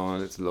podcast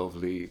going. It's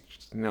lovely.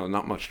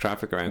 Not much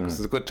traffic around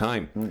because it's a good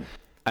time. And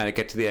I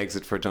get to the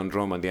exit for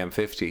Dundrum on the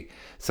M50.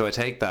 So I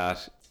take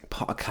that.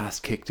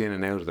 Podcast kicked in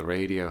and out of the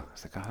radio. I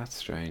was like, oh, that's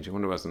strange. I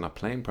wonder why it's not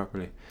playing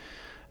properly.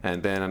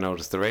 And then I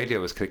noticed the radio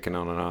was clicking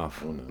on and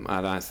off. Oh, no.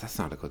 And that's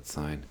not a good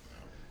sign.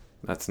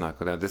 That's not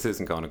good. This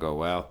isn't going to go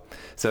well.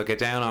 So I get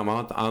down, I'm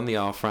on the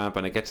off ramp,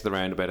 and I get to the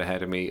roundabout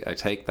ahead of me. I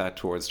take that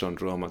towards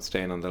Dundrum. I'm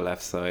staying on the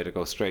left side. I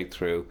go straight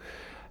through,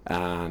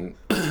 and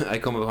I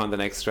come upon the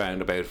next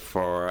roundabout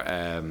for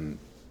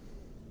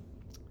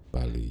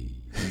Bally.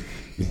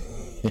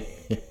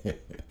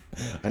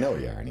 I know where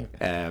you are anyway.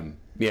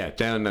 Yeah,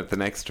 down at the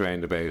next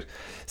roundabout.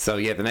 So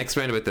yeah, the next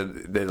roundabout,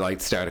 the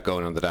lights started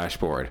going on the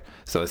dashboard.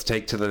 So I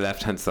take to the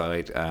left hand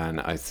side, and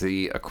I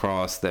see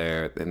across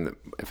there.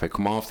 If I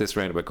come off this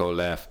roundabout, go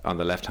left on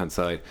the left hand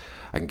side,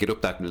 I can get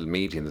up that little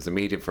median. There's a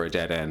median for a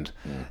dead end.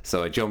 Yeah.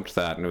 So I jumped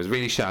that, and it was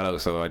really shallow,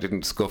 so I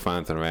didn't scuff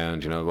anything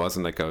around. It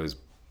wasn't like I was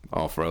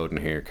off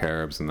roading here,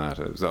 curbs and that.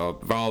 It was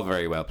all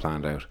very well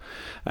planned out.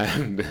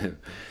 And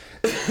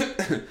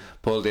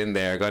pulled in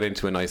there, got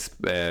into a nice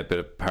bit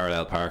of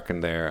parallel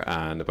parking there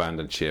and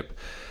abandoned ship.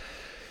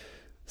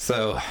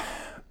 So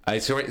I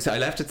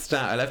left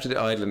it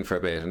idling for a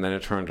bit, and then I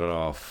turned it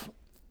off,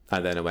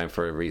 and then it went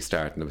for a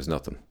restart, and there was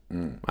nothing.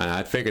 And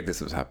I'd figured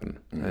this was happening.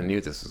 I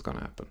knew this was going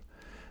to happen.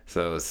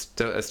 So I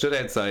stood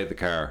outside the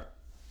car,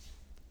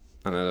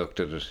 and I looked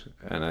at it,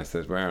 and I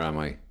said, "Where am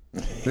I?"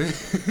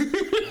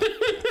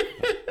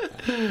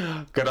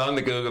 Got on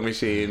the Google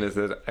machine and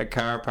said,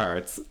 car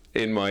parts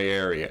in my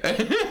area.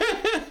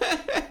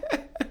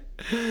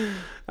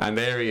 And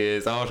there he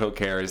is, auto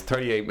care, is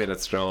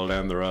 38-minute stroll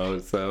down the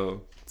road.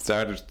 So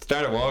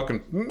started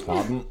walking.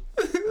 In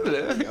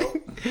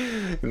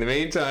the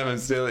meantime, I'm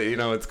still,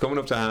 it's coming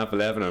up to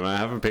 11:30 and I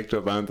haven't picked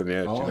up Anthony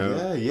yet.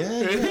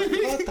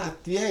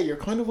 Yeah, you're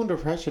kind of under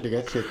pressure to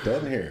get shit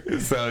done here.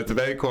 So it's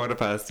about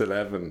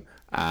 11:15,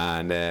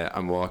 and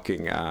I'm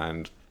walking,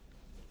 and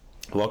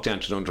walked down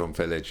to Dundrum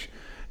Village,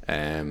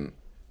 and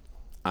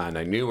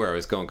I knew where I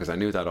was going because I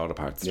knew that auto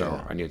parts store.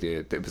 Yeah. I knew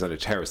it was on a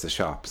terrace of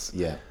shops.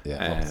 Yeah,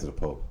 opposite the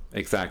pub.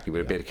 Exactly,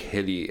 with a bit of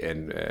hilly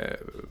and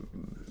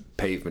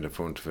pavement in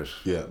front of it.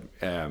 Yeah.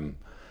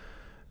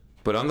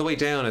 But on the way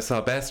down, I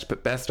saw best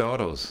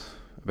autos,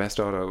 best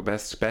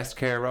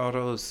care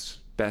autos,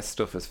 best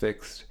stuff is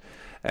fixed,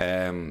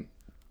 and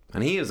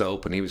he was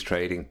open. He was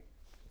trading.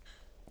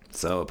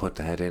 So I put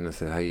the head in and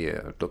said, "Hey,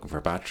 looking for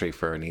a battery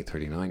for an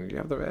E39? Do you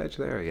have the reg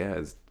there?" "Yeah,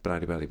 it's blah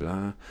blah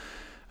blah."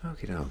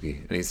 Okie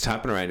dokie. And he's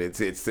tapping around. It's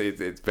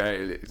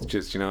very. It's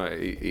just, you know,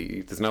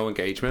 there's no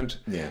engagement.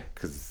 Yeah.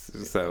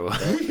 It's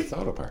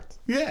auto parts.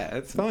 Yeah,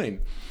 it's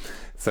fine.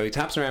 So he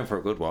taps around for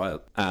a good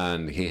while,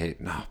 and he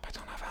no, I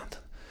don't have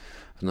anything.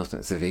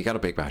 Nothing. So he got a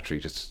big battery,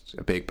 just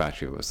a big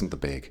battery, it was something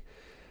big.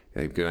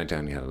 He went down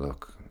and he had a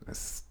look.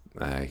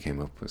 He came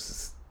up.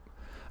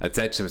 I'd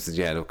said to him, I said,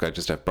 "Yeah, look, I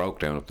just broke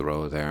down up the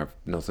road there,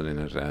 nothing in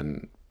it,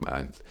 and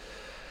I'm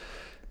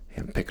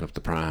picking up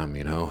the pram,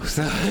 you know."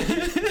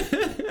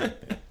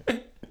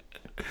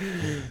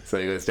 So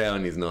he goes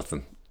down, he's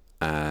nothing,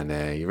 and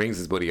he rings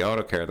his buddy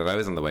Autocare that I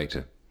was on the way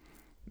to,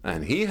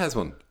 and he has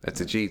one.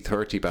 It's a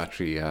G30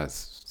 battery. He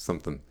has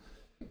something.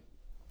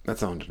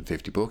 That's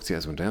 $150. He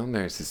has one down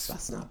there. He says,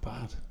 "That's not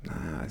bad."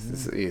 Nah,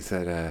 he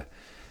said,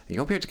 "You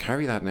won't be able to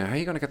carry that now. How are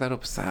you going to get that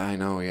up?" I said, "I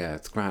know, yeah,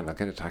 it's grand. I'll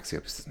get a taxi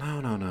up." He says,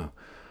 No.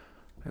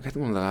 I'll get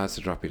one of the lads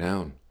to drop you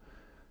down."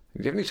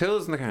 "Do you have any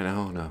tools in the car?"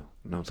 No,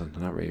 nothing.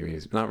 Not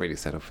really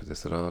set up for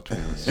this at all, to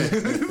be honest.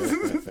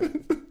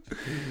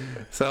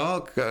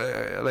 So,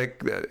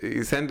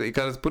 he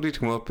got his buddy to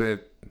come up,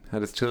 had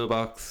his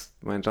toolbox,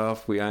 went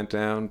off, we went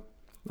down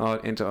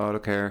into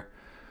Autocare,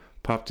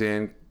 popped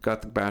in,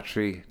 got the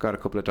battery, got a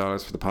couple of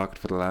dollars for the pocket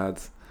for the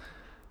lads,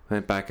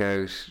 went back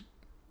out,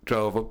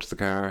 drove up to the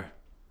car,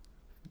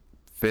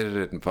 fitted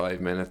it in 5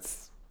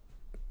 minutes.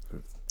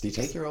 Did you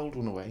take your old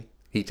one away?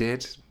 He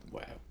did.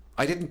 Wow.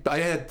 I didn't. I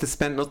had to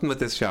spend nothing with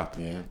this shop.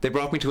 Yeah. They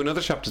brought me to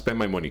another shop to spend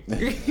my money.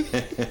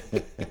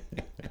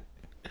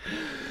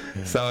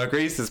 So I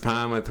greased his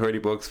palm with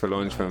 $30 for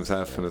lunch for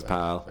himself and his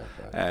pal.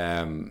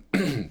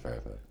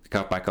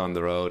 Got back on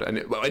the road, and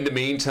in the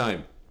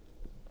meantime,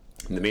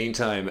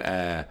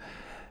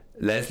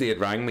 Leslie had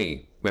rang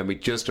me when we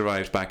just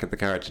arrived back at the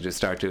car to just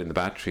start doing the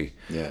battery.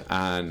 Yeah.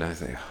 And I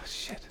was like, "Oh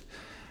shit."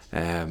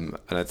 And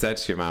I'd said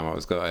to your mum, I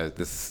was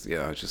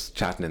just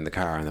chatting in the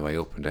car on the way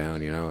up and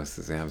down, you know.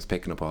 I was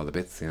picking up all the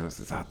bits, you know. I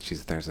says, "Oh,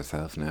 she's there's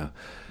herself now."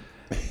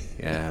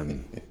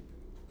 And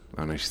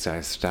she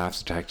starts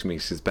to text me.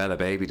 She says, "Bella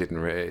baby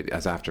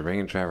as after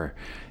ringing Trevor,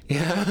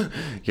 yeah,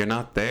 you're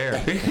not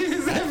there.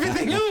 Is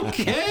everything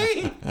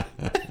okay?"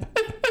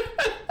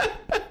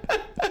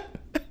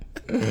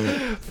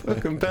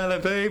 Fucking Bella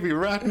baby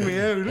ratting me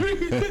out.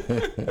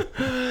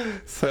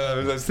 So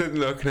I was sitting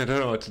looking, I don't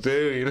know what to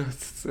do, you know.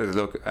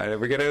 Look,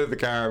 we get out of the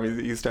car,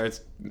 he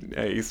starts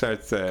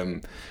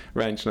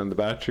wrenching on the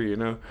battery, you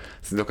know.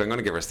 So look, I'm going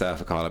to give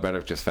herself a call. I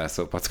better just fess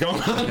up what's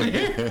going on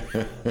here.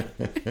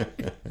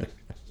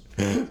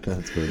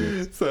 That's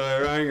good. So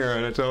I rang her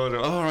and I told her,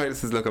 "All right." I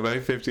says, "Look, I'm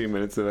about 15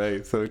 minutes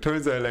away." So it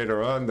turns out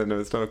later on, then I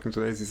was talking to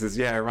Liz. He says,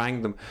 "Yeah, I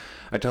rang them.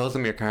 I told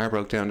them your car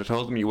broke down. I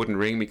told them you wouldn't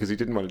ring me because you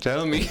didn't want to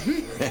tell me."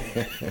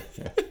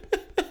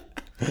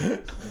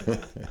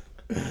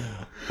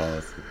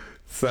 Awesome.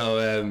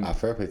 So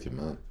fair play to you,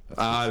 man.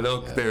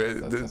 Look,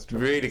 they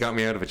really got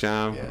me out of a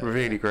jam. Yeah,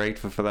 really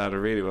grateful for that. I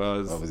really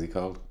was. What was he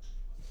called?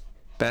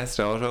 Best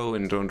Auto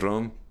in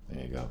Dundrum.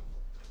 There you go.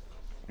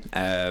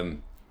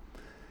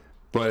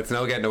 But it's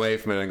no getting away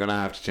from it. I'm going to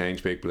have to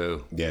change Big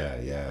Blue. Yeah.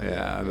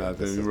 I've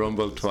been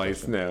rumbled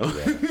twice now.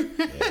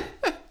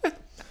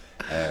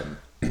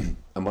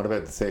 And what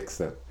about the 6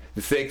 then?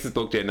 The 6 is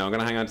booked in. No, I'm going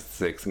to hang on to the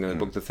 6. I'm going to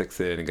book the 6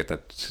 in and get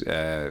that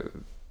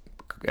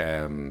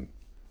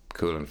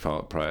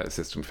coolant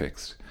system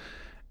fixed.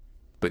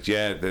 But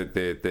yeah,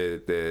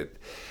 the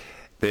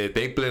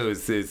Big Blue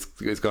is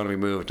going to be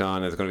moved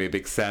on. There's going to be a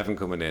big 7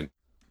 coming in.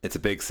 It's a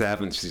big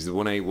 7. She's a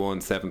 181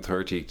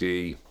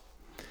 730D.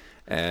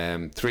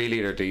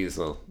 3-litre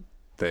diesel.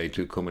 They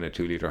do come in a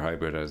 2-litre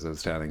hybrid, as I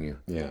was telling you.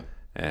 Yeah.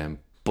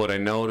 But I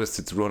noticed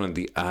it's running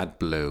the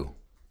AdBlue.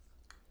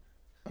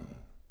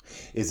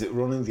 Is it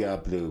running the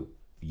AdBlue?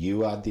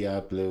 You add the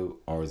AdBlue,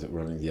 or is it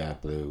running the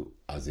AdBlue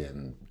as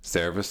in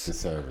service? The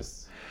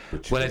service.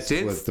 Which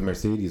it was the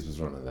Mercedes was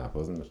running that,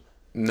 wasn't it?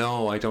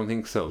 No, I don't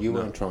think so. You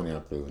weren't throwing the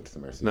AdBlue into the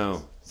Mercedes.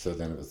 No. So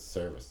then it was the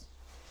service.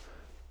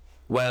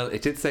 Well,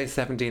 it did say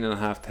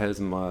 17,500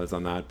 miles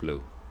on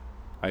AdBlue.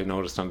 I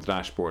noticed on the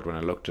dashboard when I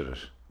looked at it.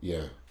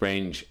 Yeah.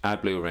 Range,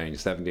 AdBlue range,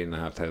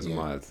 17,500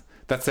 miles.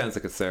 That sounds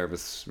like a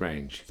service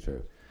range.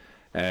 True.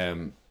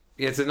 The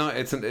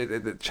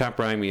chap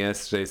rang me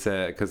yesterday,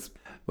 said, because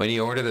when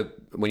you order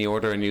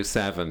a new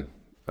 7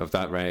 of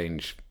that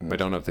range, I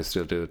don't know if they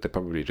still do it, they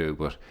probably do,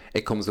 but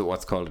it comes with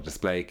what's called a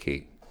display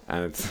key,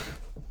 and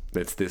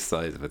it's this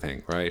size of a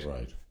thing, right?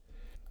 Right.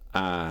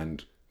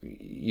 And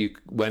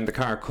when the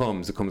car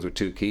comes, it comes with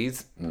 2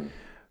 keys,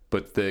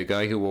 but the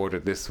guy who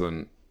ordered this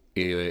one,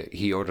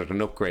 he ordered an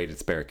upgraded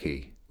spare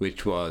key,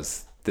 which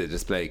was the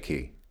display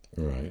key.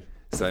 Right.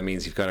 So that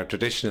means you've got a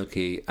traditional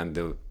key and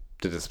the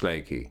display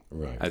key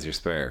as your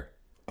spare.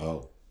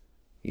 Oh.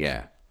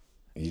 Yeah.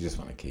 You just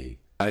want a key.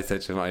 I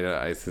said to him,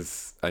 I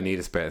says, I need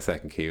a spare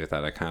second key with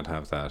that. I can't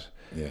have that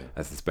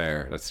as a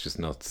spare. That's just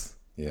nuts.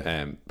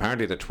 Yeah.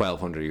 Apparently they're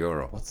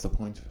 €1,200. What's the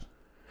point of it?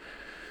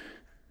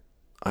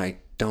 I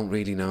don't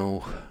really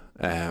know.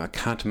 I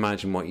can't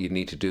imagine what you'd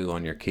need to do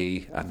on your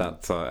key at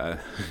that. So,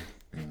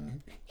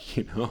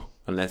 you know,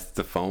 unless it's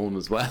a phone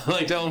as well.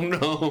 I don't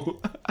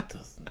know. It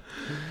doesn't.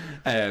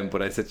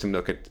 But I said to him,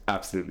 look, I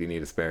absolutely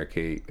need a spare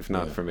key. If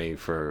not for me,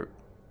 for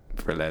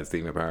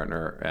Leslie, my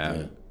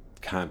partner.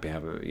 Can't be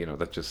having, you know,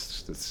 that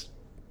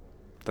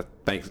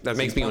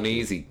makes me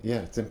uneasy. Yeah,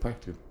 it's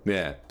impractical.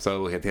 Yeah,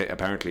 so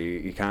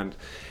apparently he can't.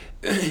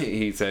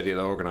 He said he'll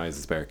organise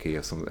a spare key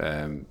or some.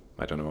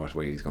 I don't know what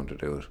way he's going to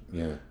do it.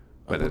 Yeah,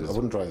 I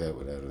wouldn't drive out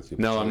without it.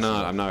 No, I'm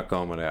not. I'm not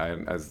going with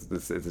it. As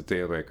this is a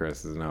deal breaker. I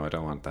says no, I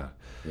don't want that.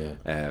 Yeah.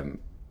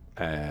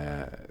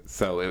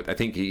 So I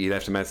think he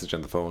left a message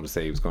on the phone to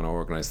say he was going to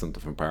organise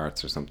something from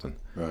parts or something.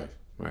 Right.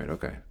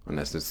 Okay.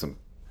 Unless there's some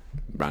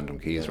random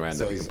keys around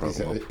so that you can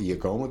program up. You're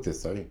going with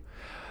this, are you?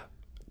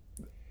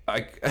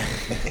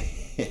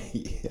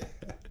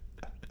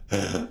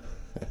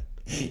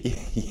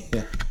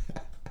 Yeah.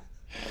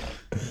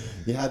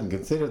 You hadn't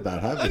considered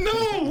that, have you?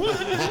 No.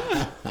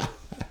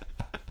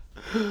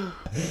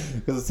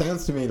 Because it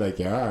sounds to me like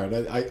you are,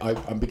 and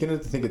I'm beginning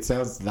to think it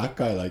sounds to that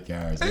guy like you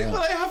are as well.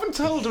 I haven't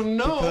told him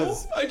no.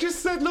 I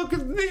just said, look,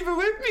 leave it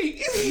with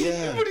me.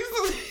 Yeah.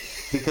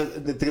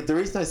 Because the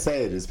reason I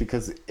say it is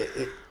because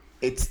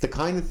it's the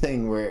kind of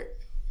thing where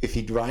if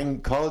he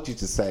called you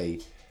to say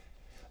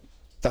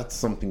that's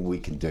something we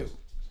can do,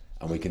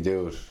 and we can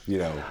do it, you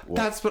know.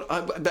 That's what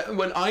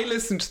when I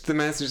listened to the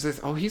message, I said,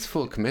 oh, he's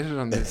full committed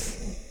on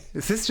this.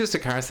 Is this just a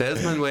car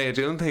salesman way of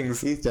doing things?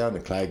 He's down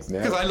in Cleggs now.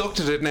 Because I looked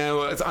at it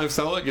now, I've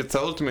sold it, you'd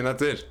sold to me,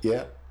 that's it.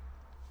 Yeah.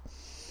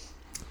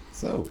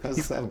 So, how's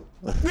it sound?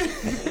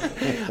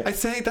 I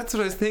say, that's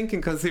what I was thinking,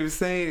 because he was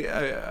saying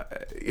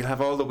you'll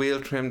have all the wheel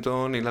trim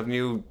done, you'll have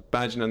new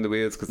badging on the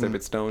wheels because they're a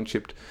bit stone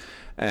chipped.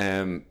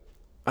 I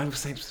was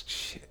saying,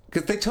 shit.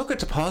 Because they took a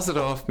deposit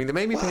off me, they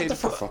made me pay.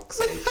 For fuck's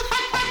sake.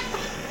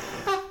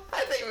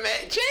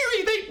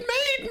 Jerry, they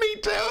made me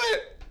do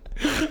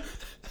it.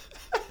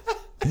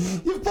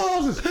 You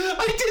bought it.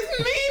 I didn't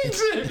mean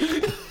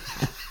to.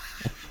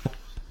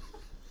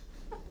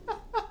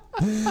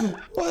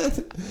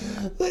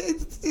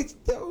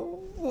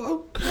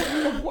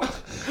 What?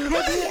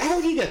 How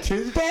do you get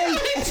through the day?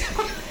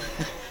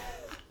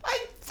 I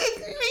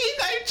didn't mean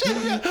I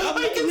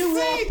can you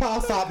see. walked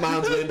past that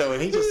man's window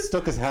and he just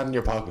stuck his hand in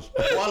your pocket.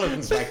 Wallet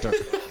inspector.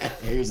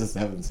 Here's a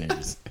 7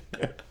 Series.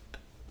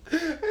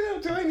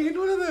 Do I need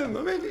one of them?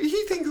 Maybe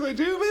he thinks I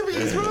do. Maybe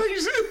he's right.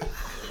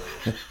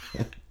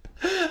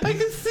 I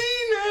can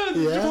see now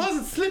the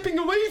deposit slipping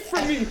away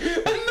from me.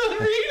 I'm not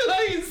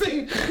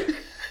realising.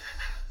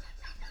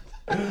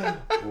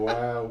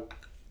 Wow.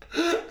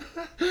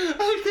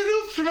 I'll get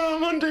up tomorrow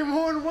Monday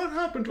morning. What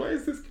happened? Why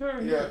is this car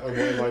here? Yeah,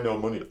 and why no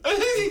money? I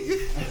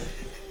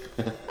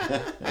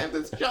have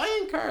this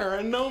giant car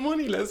and no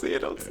money, Leslie. I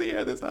don't see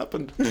how this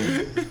happened.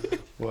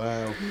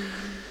 Wow.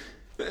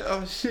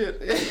 Oh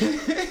shit.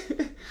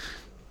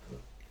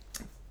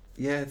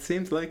 Yeah, it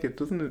seems like it,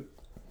 doesn't it?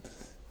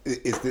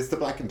 Is this the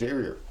black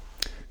interior?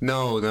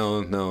 No.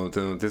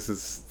 This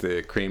is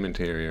the cream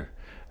interior.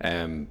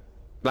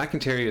 Black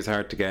interior is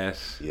hard to get.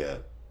 Yeah.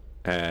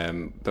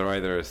 They're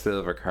either a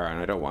silver car,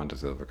 and I don't want a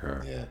silver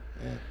car. Yeah.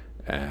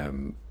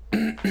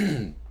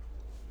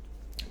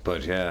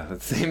 But yeah,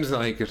 it seems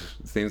like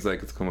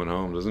it's coming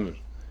home, doesn't it?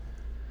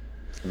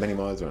 How many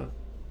miles are on?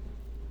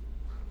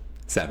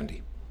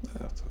 70. Oh,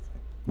 that's okay.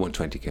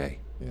 120k.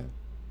 Yeah.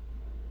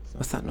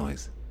 What's that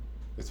noise?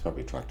 It's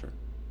probably a tractor.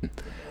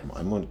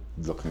 I'm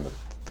looking at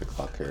the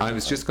clock here. I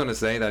was just going to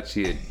say that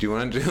to you. Do you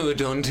want to do a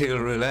done deal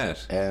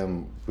roulette?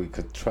 We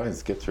could try and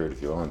skip through it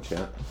if you want,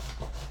 yeah.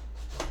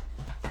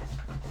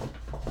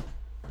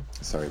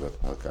 Sorry about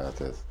the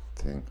podcast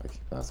thing. I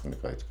keep asking the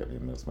guy to get me a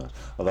mouse mat.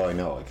 Although I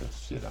know I could,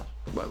 you know.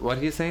 What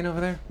are you saying over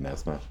there?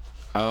 Mouse mat.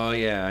 Oh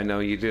yeah, I know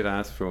you did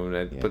ask for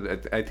one,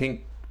 but I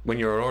think when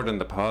you were ordering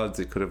the pods,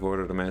 you could have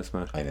ordered a mouse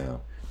mat. I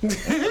know.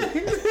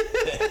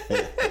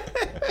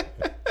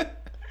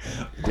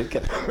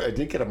 I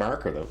did get a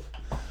marker though.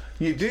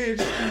 You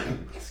did?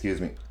 Excuse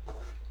me.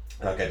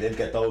 Like I did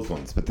get those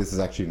ones, but this is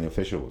actually an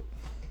official one.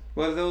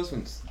 What are those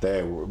ones?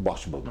 They're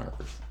washable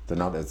markers. They're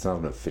not. It's not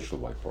an official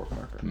whiteboard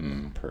marker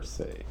per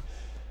se.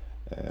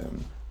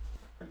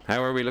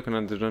 How are we looking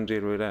on the Done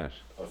Deal Roulette?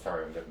 Oh,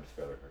 sorry, I'm getting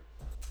together here.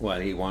 While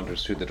he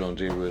wanders through the Done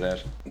Deal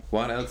Roulette,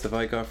 what else have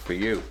I got for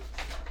you?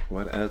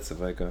 What else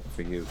have I got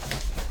for you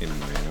in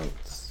my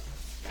notes?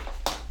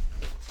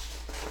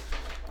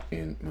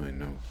 In my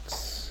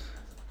notes.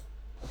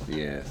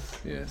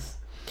 Yes.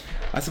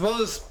 I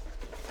suppose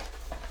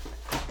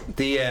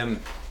the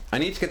I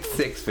need to get the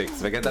 6 fixed.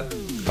 If I get that,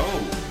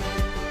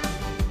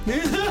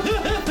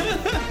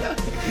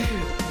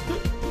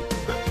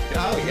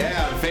 oh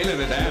yeah, I'm feeling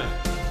it now.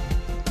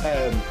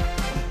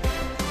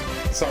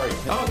 Sorry.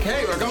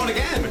 Okay, we're going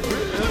again.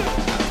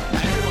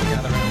 Everyone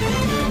gather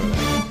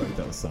around.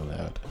 That was so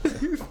loud.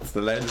 It's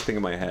the loudest thing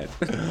in my head.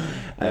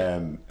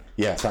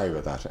 Yeah, sorry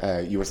about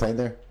that. You were saying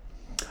there?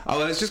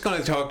 Oh, I was just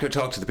going to talk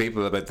to the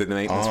people about the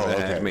maintenance for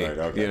ahead of me. Right,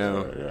 okay, you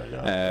know,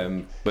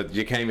 right. But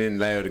you came in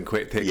loud and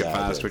quick, thick and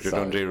fast with your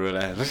Dundee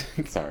roulette.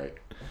 Sorry.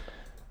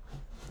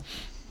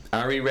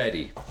 Are we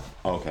ready?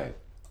 Okay.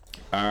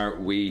 Are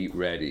we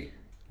ready?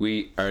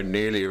 We are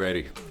nearly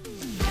ready.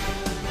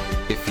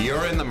 If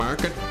you're in the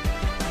market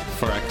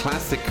for a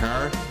classic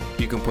car,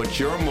 you can put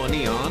your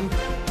money on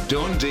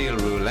Dundee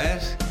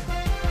roulette.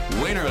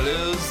 Win or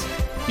lose,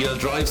 you'll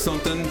drive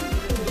something.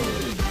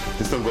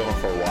 It's still going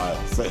for a while.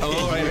 So.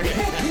 Oh, right.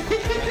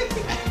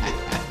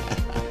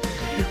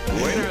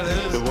 Win or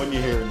lose. The one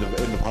you hear in the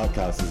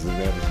podcast is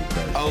inevitably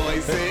correct. Oh, I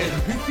see.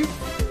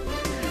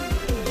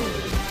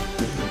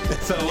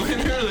 So win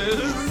or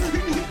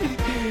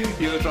lose,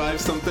 you'll drive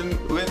something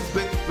with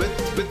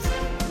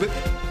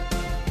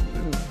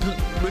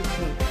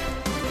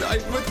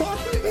what?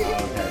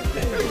 Okay.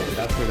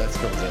 That's where that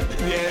comes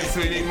in. Yes,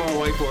 we need more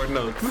whiteboard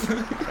notes.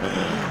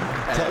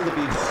 Tell the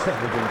people how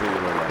the Dundee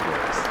roulette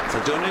works. So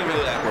Dundee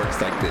roulette works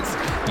like this.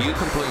 You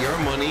can put your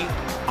money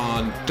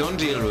on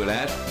Dundee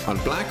roulette, on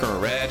black or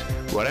red,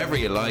 whatever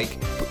you like.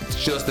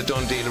 It's just the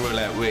Dundee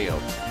roulette wheel.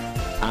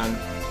 And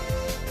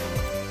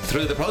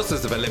through the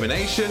process of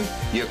elimination,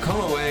 you come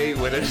away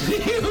with a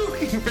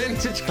new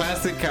vintage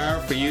classic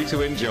car for you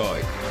to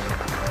enjoy.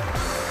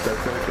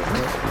 That's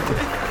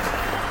okay.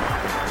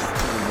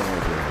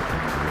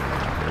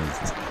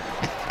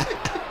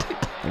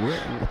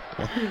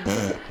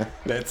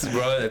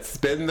 Let's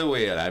spin the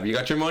wheel. Have you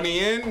got your money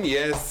in?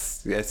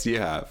 Yes, you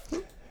have.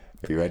 Are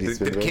you ready to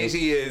spin the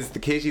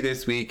kitty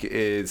this week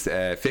is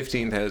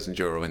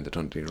 €15,000 in the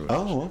Dundee roulette.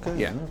 Oh, okay.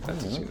 Yeah,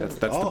 that's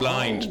the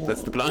blind.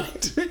 That's the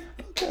blind.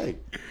 Okay.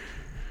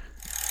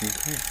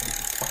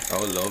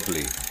 Oh,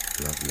 lovely.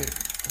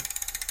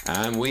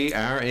 And we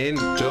are in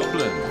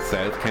Dublin,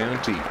 South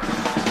County.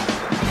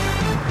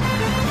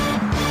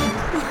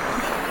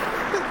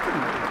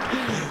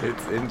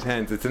 It's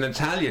intense. It's an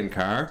Italian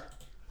car.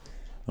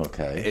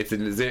 Okay. It's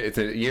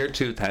a year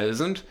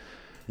 2000.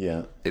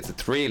 Yeah. It's a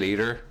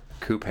 3-litre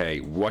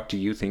coupe. What do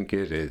you think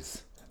it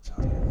is?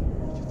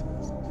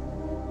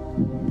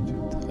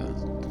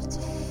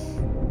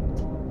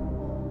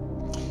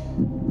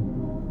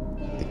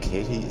 The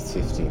kitty is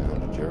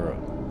 €1,500.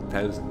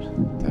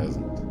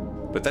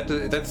 1,000. But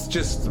that's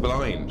just the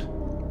blind.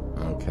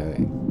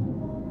 Okay.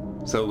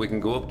 So we can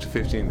go up to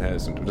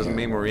 15,000. It doesn't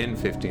mean we're in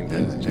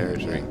 15,000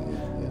 territory.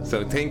 Yeah.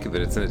 So think of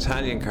it. It's an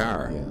Italian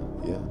car.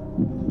 Yeah.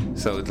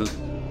 So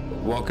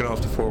walking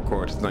off the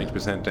forecourt is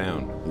 90%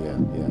 down. Yeah.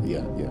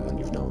 And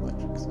you've no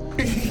metrics.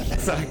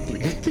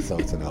 Exactly. So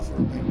it's an Alfa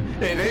Romeo.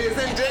 It is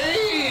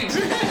indeed.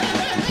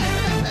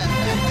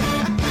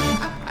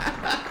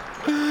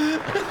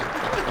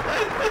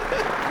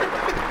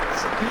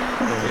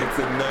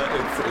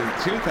 It's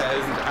a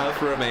 2000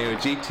 Alfa Romeo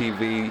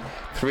GTV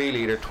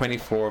 3-litre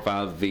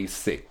 24-valve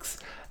V6.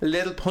 A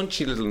little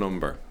punchy little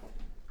number.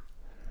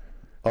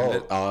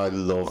 Oh, I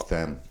love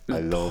them.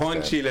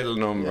 Punchy little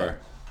number. Yeah.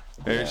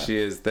 There she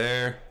is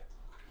there.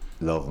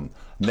 Love them.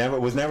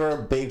 Was never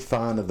a big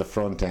fan of the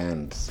front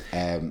end.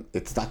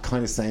 It's that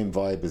kind of same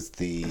vibe as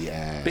the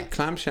Bit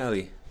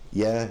clamshelly.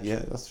 Yeah,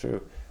 that's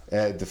true.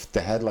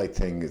 The headlight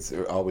thing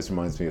always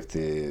reminds me of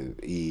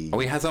the Oh,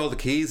 he has all the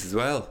keys as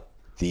well.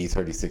 The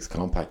E36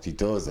 compact. He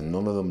does, and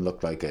none of them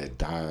look like a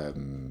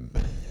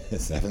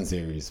 7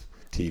 Series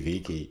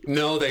TV key.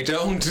 No, they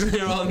don't.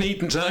 They're all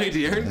neat and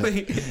tidy, aren't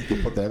they?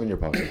 You put them in your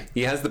pocket.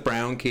 He has the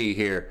brown key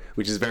here,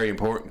 which is a very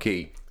important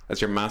key. That's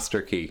your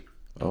master key.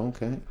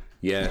 Okay.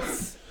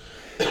 Yes.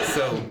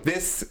 So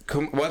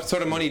what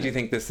sort of money do you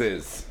think this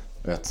is?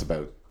 That's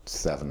about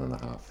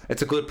 7.5.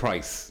 It's a good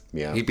price.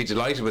 Yeah. He'd be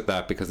delighted with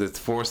that because it's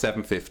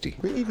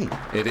 $4,750. Really?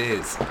 It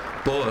is,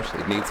 but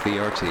it needs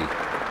VRT.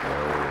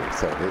 Oh,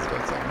 so it is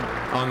about 7.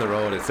 On the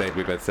road, it's said to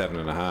be about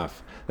 7.5.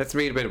 Let's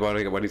read a bit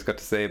about what he's got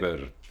to say about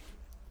it.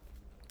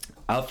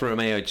 Alfa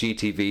Romeo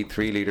GTV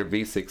 3-litre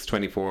V6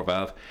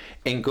 24-valve,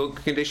 in good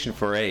condition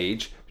for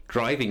age,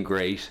 driving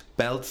great,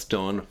 belts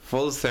done,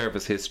 full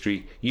service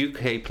history,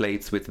 UK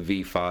plates with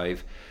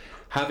V5.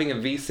 Having a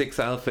V6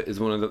 Alpha is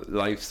one of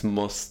life's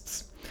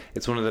musts.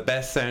 It's one of the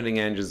best sounding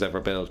engines ever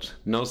built.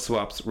 No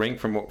swaps. Ring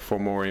for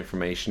more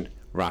information.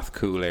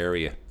 Rathcoole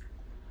area.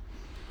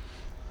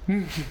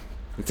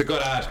 It's a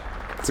good ad.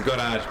 I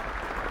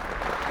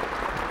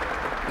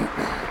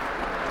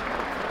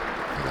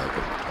like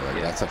it.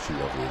 Yeah. That's actually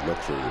lovely. It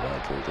looks really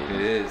well too.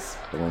 It is.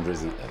 I wonder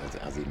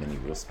has he many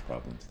rust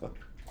problems though?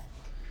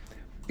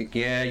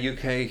 Yeah,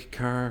 UK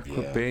car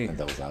could be. And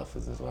those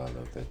Alphas as well,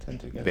 though, they tend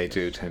to get. They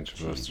do tend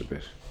to rust a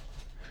bit.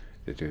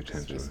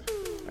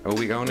 Are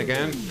we going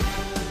again?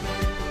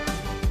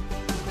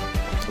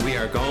 We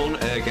are going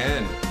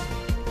again.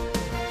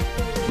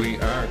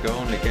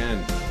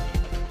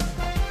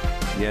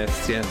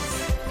 Yes.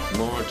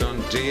 More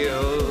done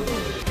deal.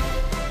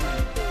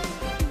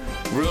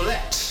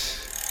 Roulette.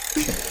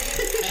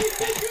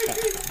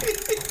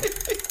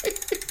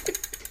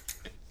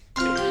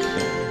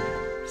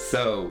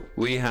 So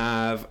we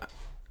have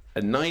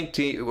a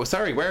 90. Well,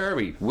 sorry, where are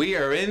we? We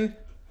are in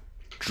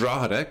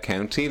Drogheda,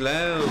 County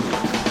Louth.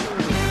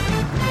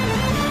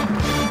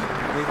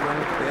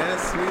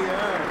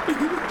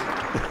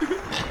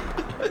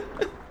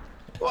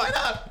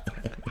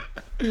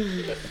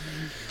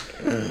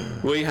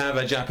 We have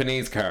a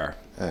Japanese car.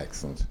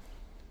 Excellent.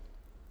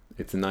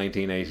 It's a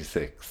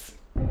 1986.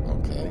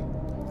 Okay.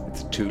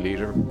 It's a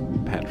 2-litre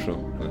petrol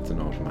and it's an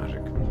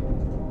automatic.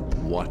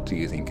 What do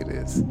you think it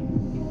is?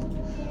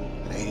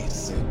 An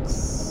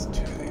 86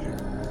 2-liter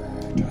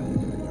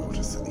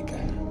Toyota Celica.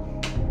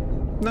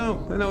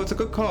 No, it's a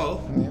good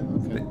call. Yeah,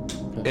 okay.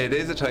 It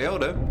is a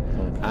Toyota,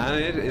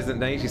 and it is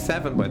an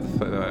 87 by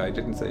the. I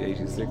didn't say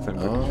 86. I'm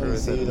pretty sure I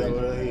said see that 80.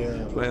 way,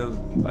 yeah. Well,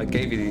 I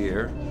gave you the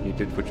year. You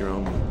did put your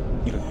own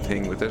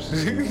thing with it.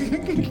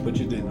 What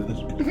you did with it?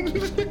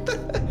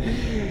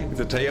 It's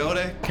a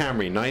Toyota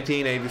Camry,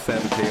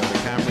 1987 Toyota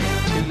Camry,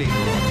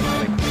 2-litre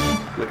automatic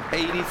with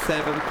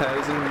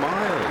 87,000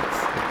 miles.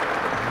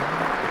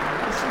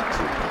 It's not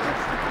too bad.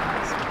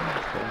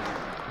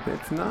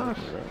 It's not.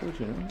 Road,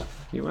 you know.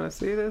 You want to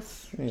see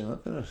this? Yeah,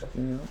 look at it.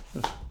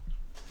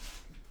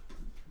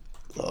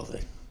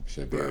 Lovely.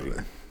 Should be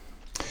Lovely.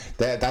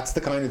 That's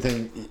the kind of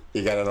thing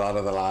you get a lot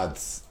of the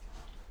lads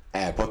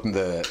putting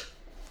the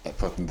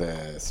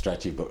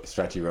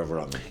stretchy rubber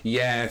on them.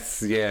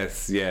 Yes.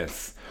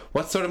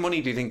 What sort of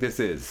money do you think this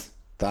is?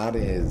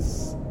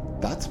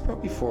 That's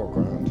probably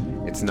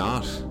 $4,000. It's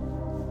not.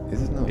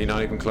 Is it not? You're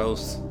not even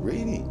close.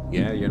 Really?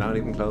 Yeah, you're not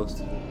even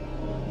close.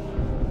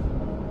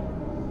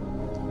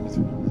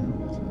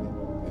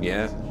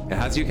 Yeah, it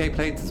has UK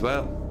plates as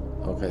well.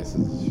 Okay, so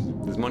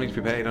There's money to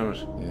be paid on it.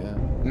 yeah.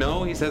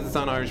 No, he says it's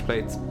on Irish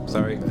plates.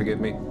 Sorry,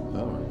 forgive me.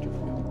 Oh, right, you're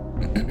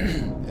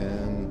forgetting.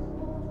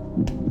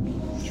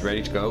 It's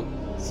ready to go.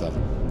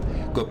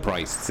 7. Good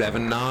price.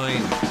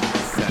 7,900.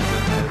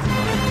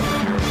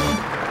 7,900 euro.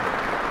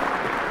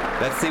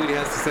 Let's see what he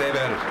has to say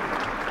about it.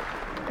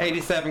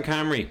 87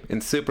 Camry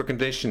in super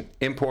condition,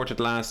 imported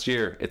last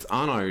year. It's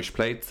on Irish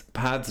plates,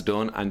 pads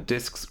done, and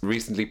discs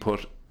recently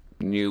put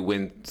new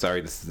wind.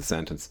 Sorry, this is the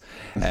sentence.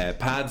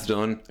 Pads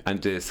done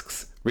and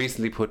discs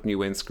recently put new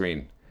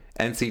windscreen.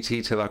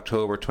 NCT till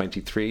October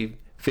 23,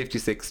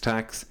 56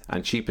 tax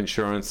and cheap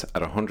insurance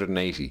at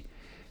 180.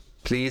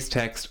 Please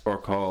text or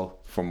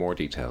call for more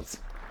details.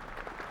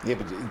 Yeah,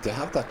 but to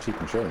have that cheap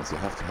insurance, you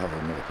have to have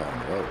another car on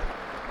the road.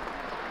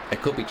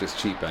 It could be just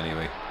cheap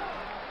anyway.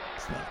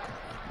 It's not going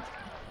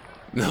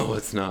No,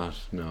 it's not.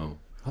 No.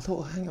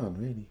 Although, hang on,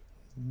 really.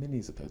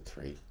 Mini's about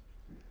 3.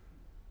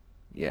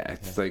 Yeah,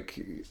 it's like.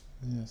 Yeah,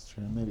 that's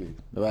true. Maybe.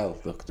 Well,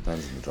 look, it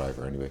depends on the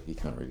driver anyway. You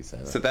can't really say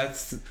that. So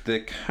that's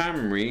the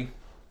Camry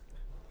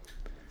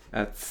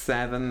at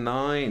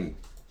 7,900.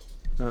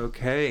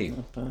 Okay.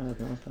 Not bad,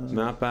 not bad.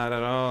 Not bad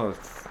at all.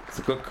 It's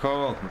a good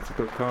call. It's a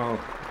good call.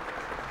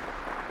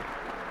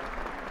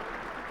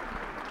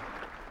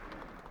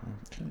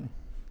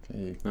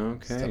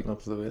 Okay. Stepping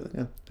up to the wheel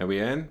again. Are we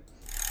in?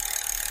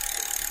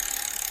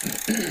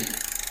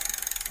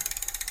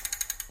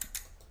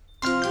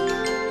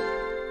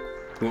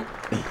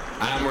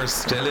 And we're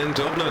still in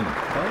Dublin.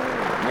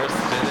 We're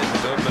still in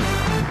Dublin.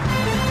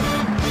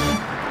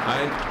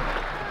 I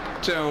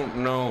don't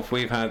know if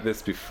we've had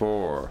this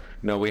before.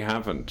 No, we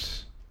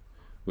haven't.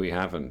 We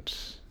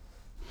haven't.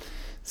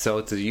 So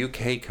it's a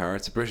UK car.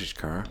 It's a British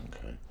car.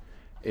 Okay.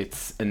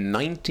 It's a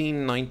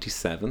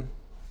 1997.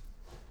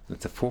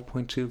 It's a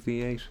 4.2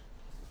 V8.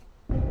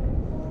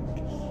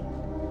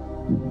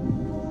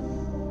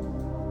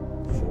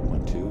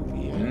 4.2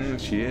 V8.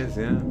 She is,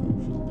 yeah.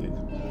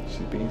 She's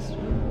a beast.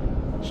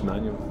 Yeah. She's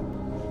manual.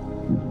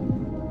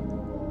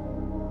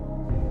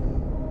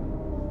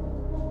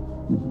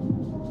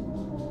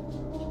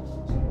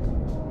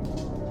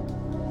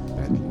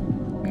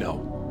 Bentley. No.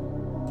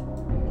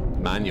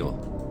 Manual.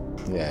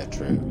 Yeah,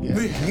 true. Yeah.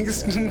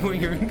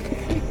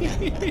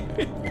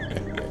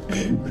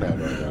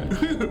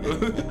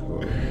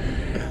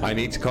 I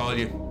need to call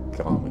you.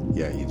 Call me.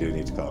 Yeah, you do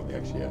need to call me,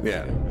 actually.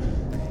 Yeah.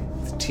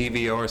 It's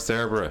TVR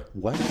Cerberus.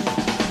 Wow.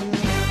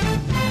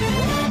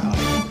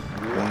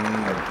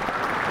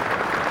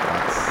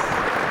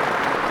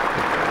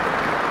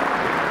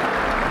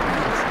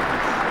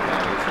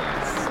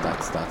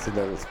 That's a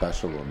little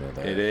special one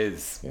there. It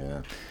is.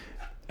 Yeah.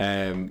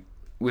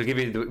 We'll give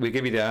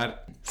you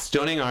that.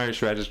 Stunning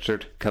Irish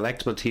registered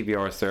collectible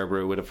TVR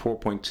Cerberus with a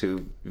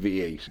 4.2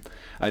 V8.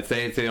 I'd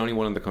say it's the only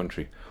one in the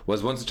country.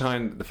 Was once a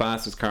time the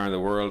fastest car in the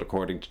world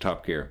according to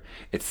Top Gear.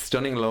 It's a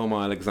stunning low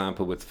mile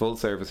example with full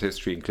service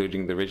history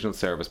including the original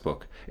service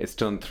book. It's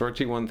done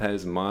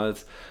 31,000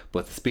 miles,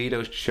 but the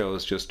speedo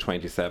shows just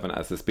 27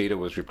 as the speedo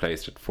was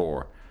replaced at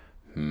 4.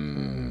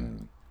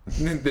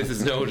 This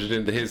is noted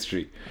in the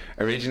history.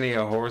 Originally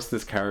a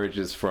horseless car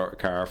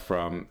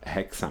from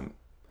Hexham.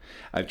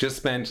 I've just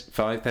spent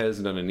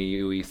 5,000 on a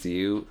new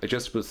ECU,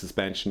 adjustable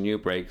suspension, new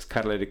brakes,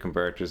 catalytic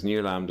converters,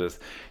 new lambdas,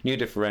 new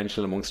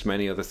differential, amongst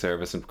many other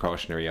service and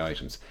precautionary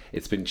items.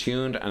 It's been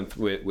tuned and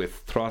with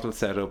throttle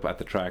set up at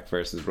the track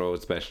versus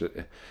road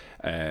specialist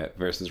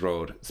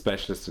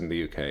in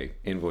the UK.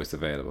 Invoice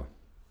available.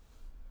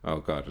 Oh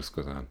God, this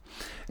goes on.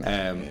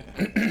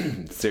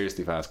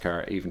 Seriously fast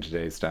car, even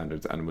today's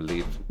standards, and will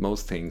leave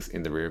most things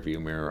in the rear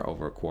view mirror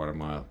over a quarter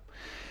mile.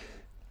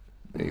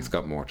 He's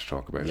got more to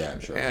talk about. Yeah,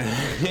 I'm sure.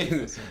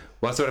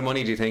 What sort of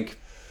money do you think?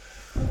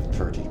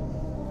 30.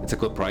 It's a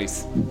good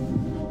price.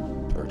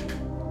 30.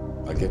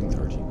 I'd give him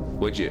 30.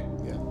 Would you?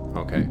 Yeah.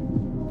 Okay.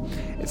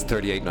 It's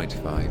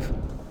 38.95.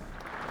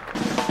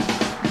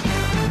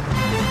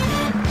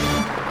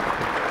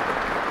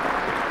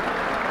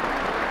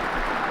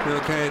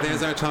 Okay,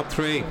 there's our top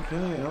three.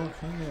 Okay.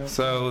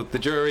 So the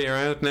jury are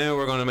out now.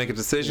 We're going to make a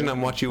decision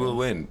on what you will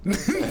win.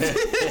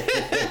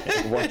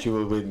 What you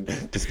will win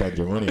to spend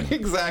your money on.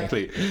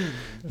 Exactly.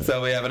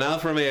 So we have an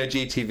Alfa Romeo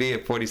GTV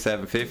at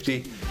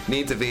 4750.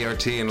 Needs a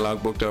VRT and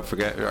logbook. Don't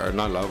forget, or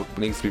not logbook.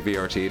 Needs to be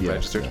VRT and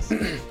registered. Yes.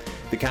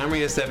 The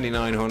Camry is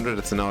 7900.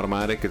 It's an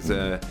automatic. It's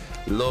a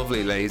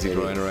lovely, lazy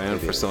drawing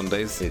around for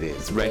Sundays. It is.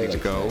 It's ready to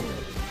go.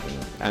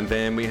 And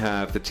then we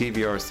have the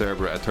TVR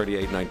Cerberus at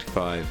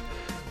 38.95,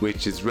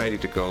 which is ready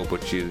to go,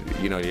 but you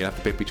have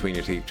to pick between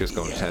your teeth just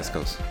going to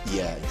Tesco's.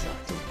 Yeah,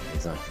 exactly.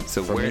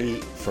 So for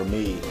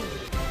me,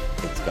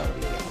 it's got to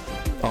be the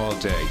Alfa.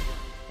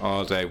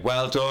 All day.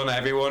 Well done,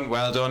 everyone.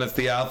 Well done. It's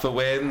the Alpha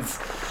wins.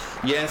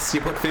 Yes, you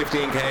put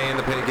 15k in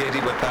the Piggy,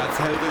 but that's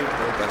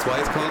why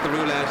it's called the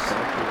roulette.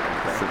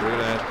 It's the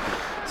roulette.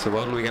 So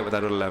what will we get with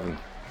that at 11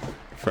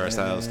 for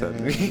ourselves then?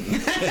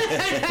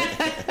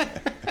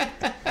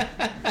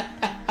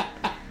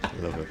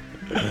 Love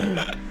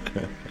it.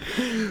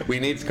 We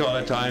need to call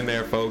it time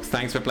there, folks.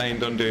 Thanks for playing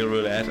Dundee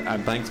Roulette,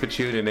 and thanks for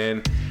tuning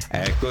in.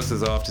 Gus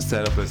is off to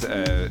set up his.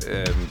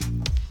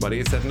 What are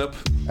you setting up?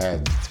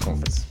 It's a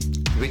conference.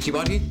 Richie,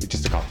 what are you?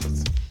 Just a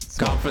conference.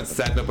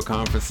 Setting up a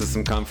conference. There's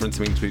some conference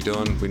meetings to be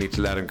done. We need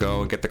to let him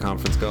go and get the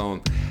conference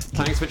going.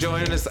 Thanks for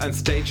joining us, and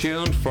stay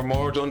tuned for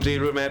more Dundee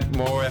Roulette,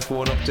 more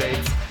F1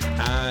 updates,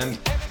 and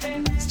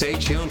stay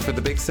tuned for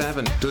the Big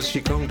 7. Does she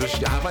come?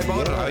 Have I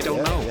bought it? I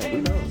don't know. Yeah,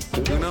 who knows?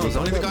 Who knows?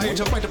 Only the guy who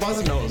took my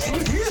deposit knows.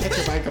 Check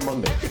your bank on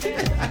Monday.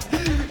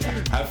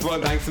 Have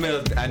fun. Thanks a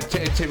million. And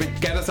to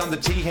get us on the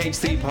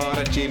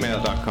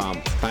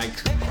thcpod@gmail.com.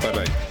 Thanks.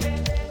 Bye-bye.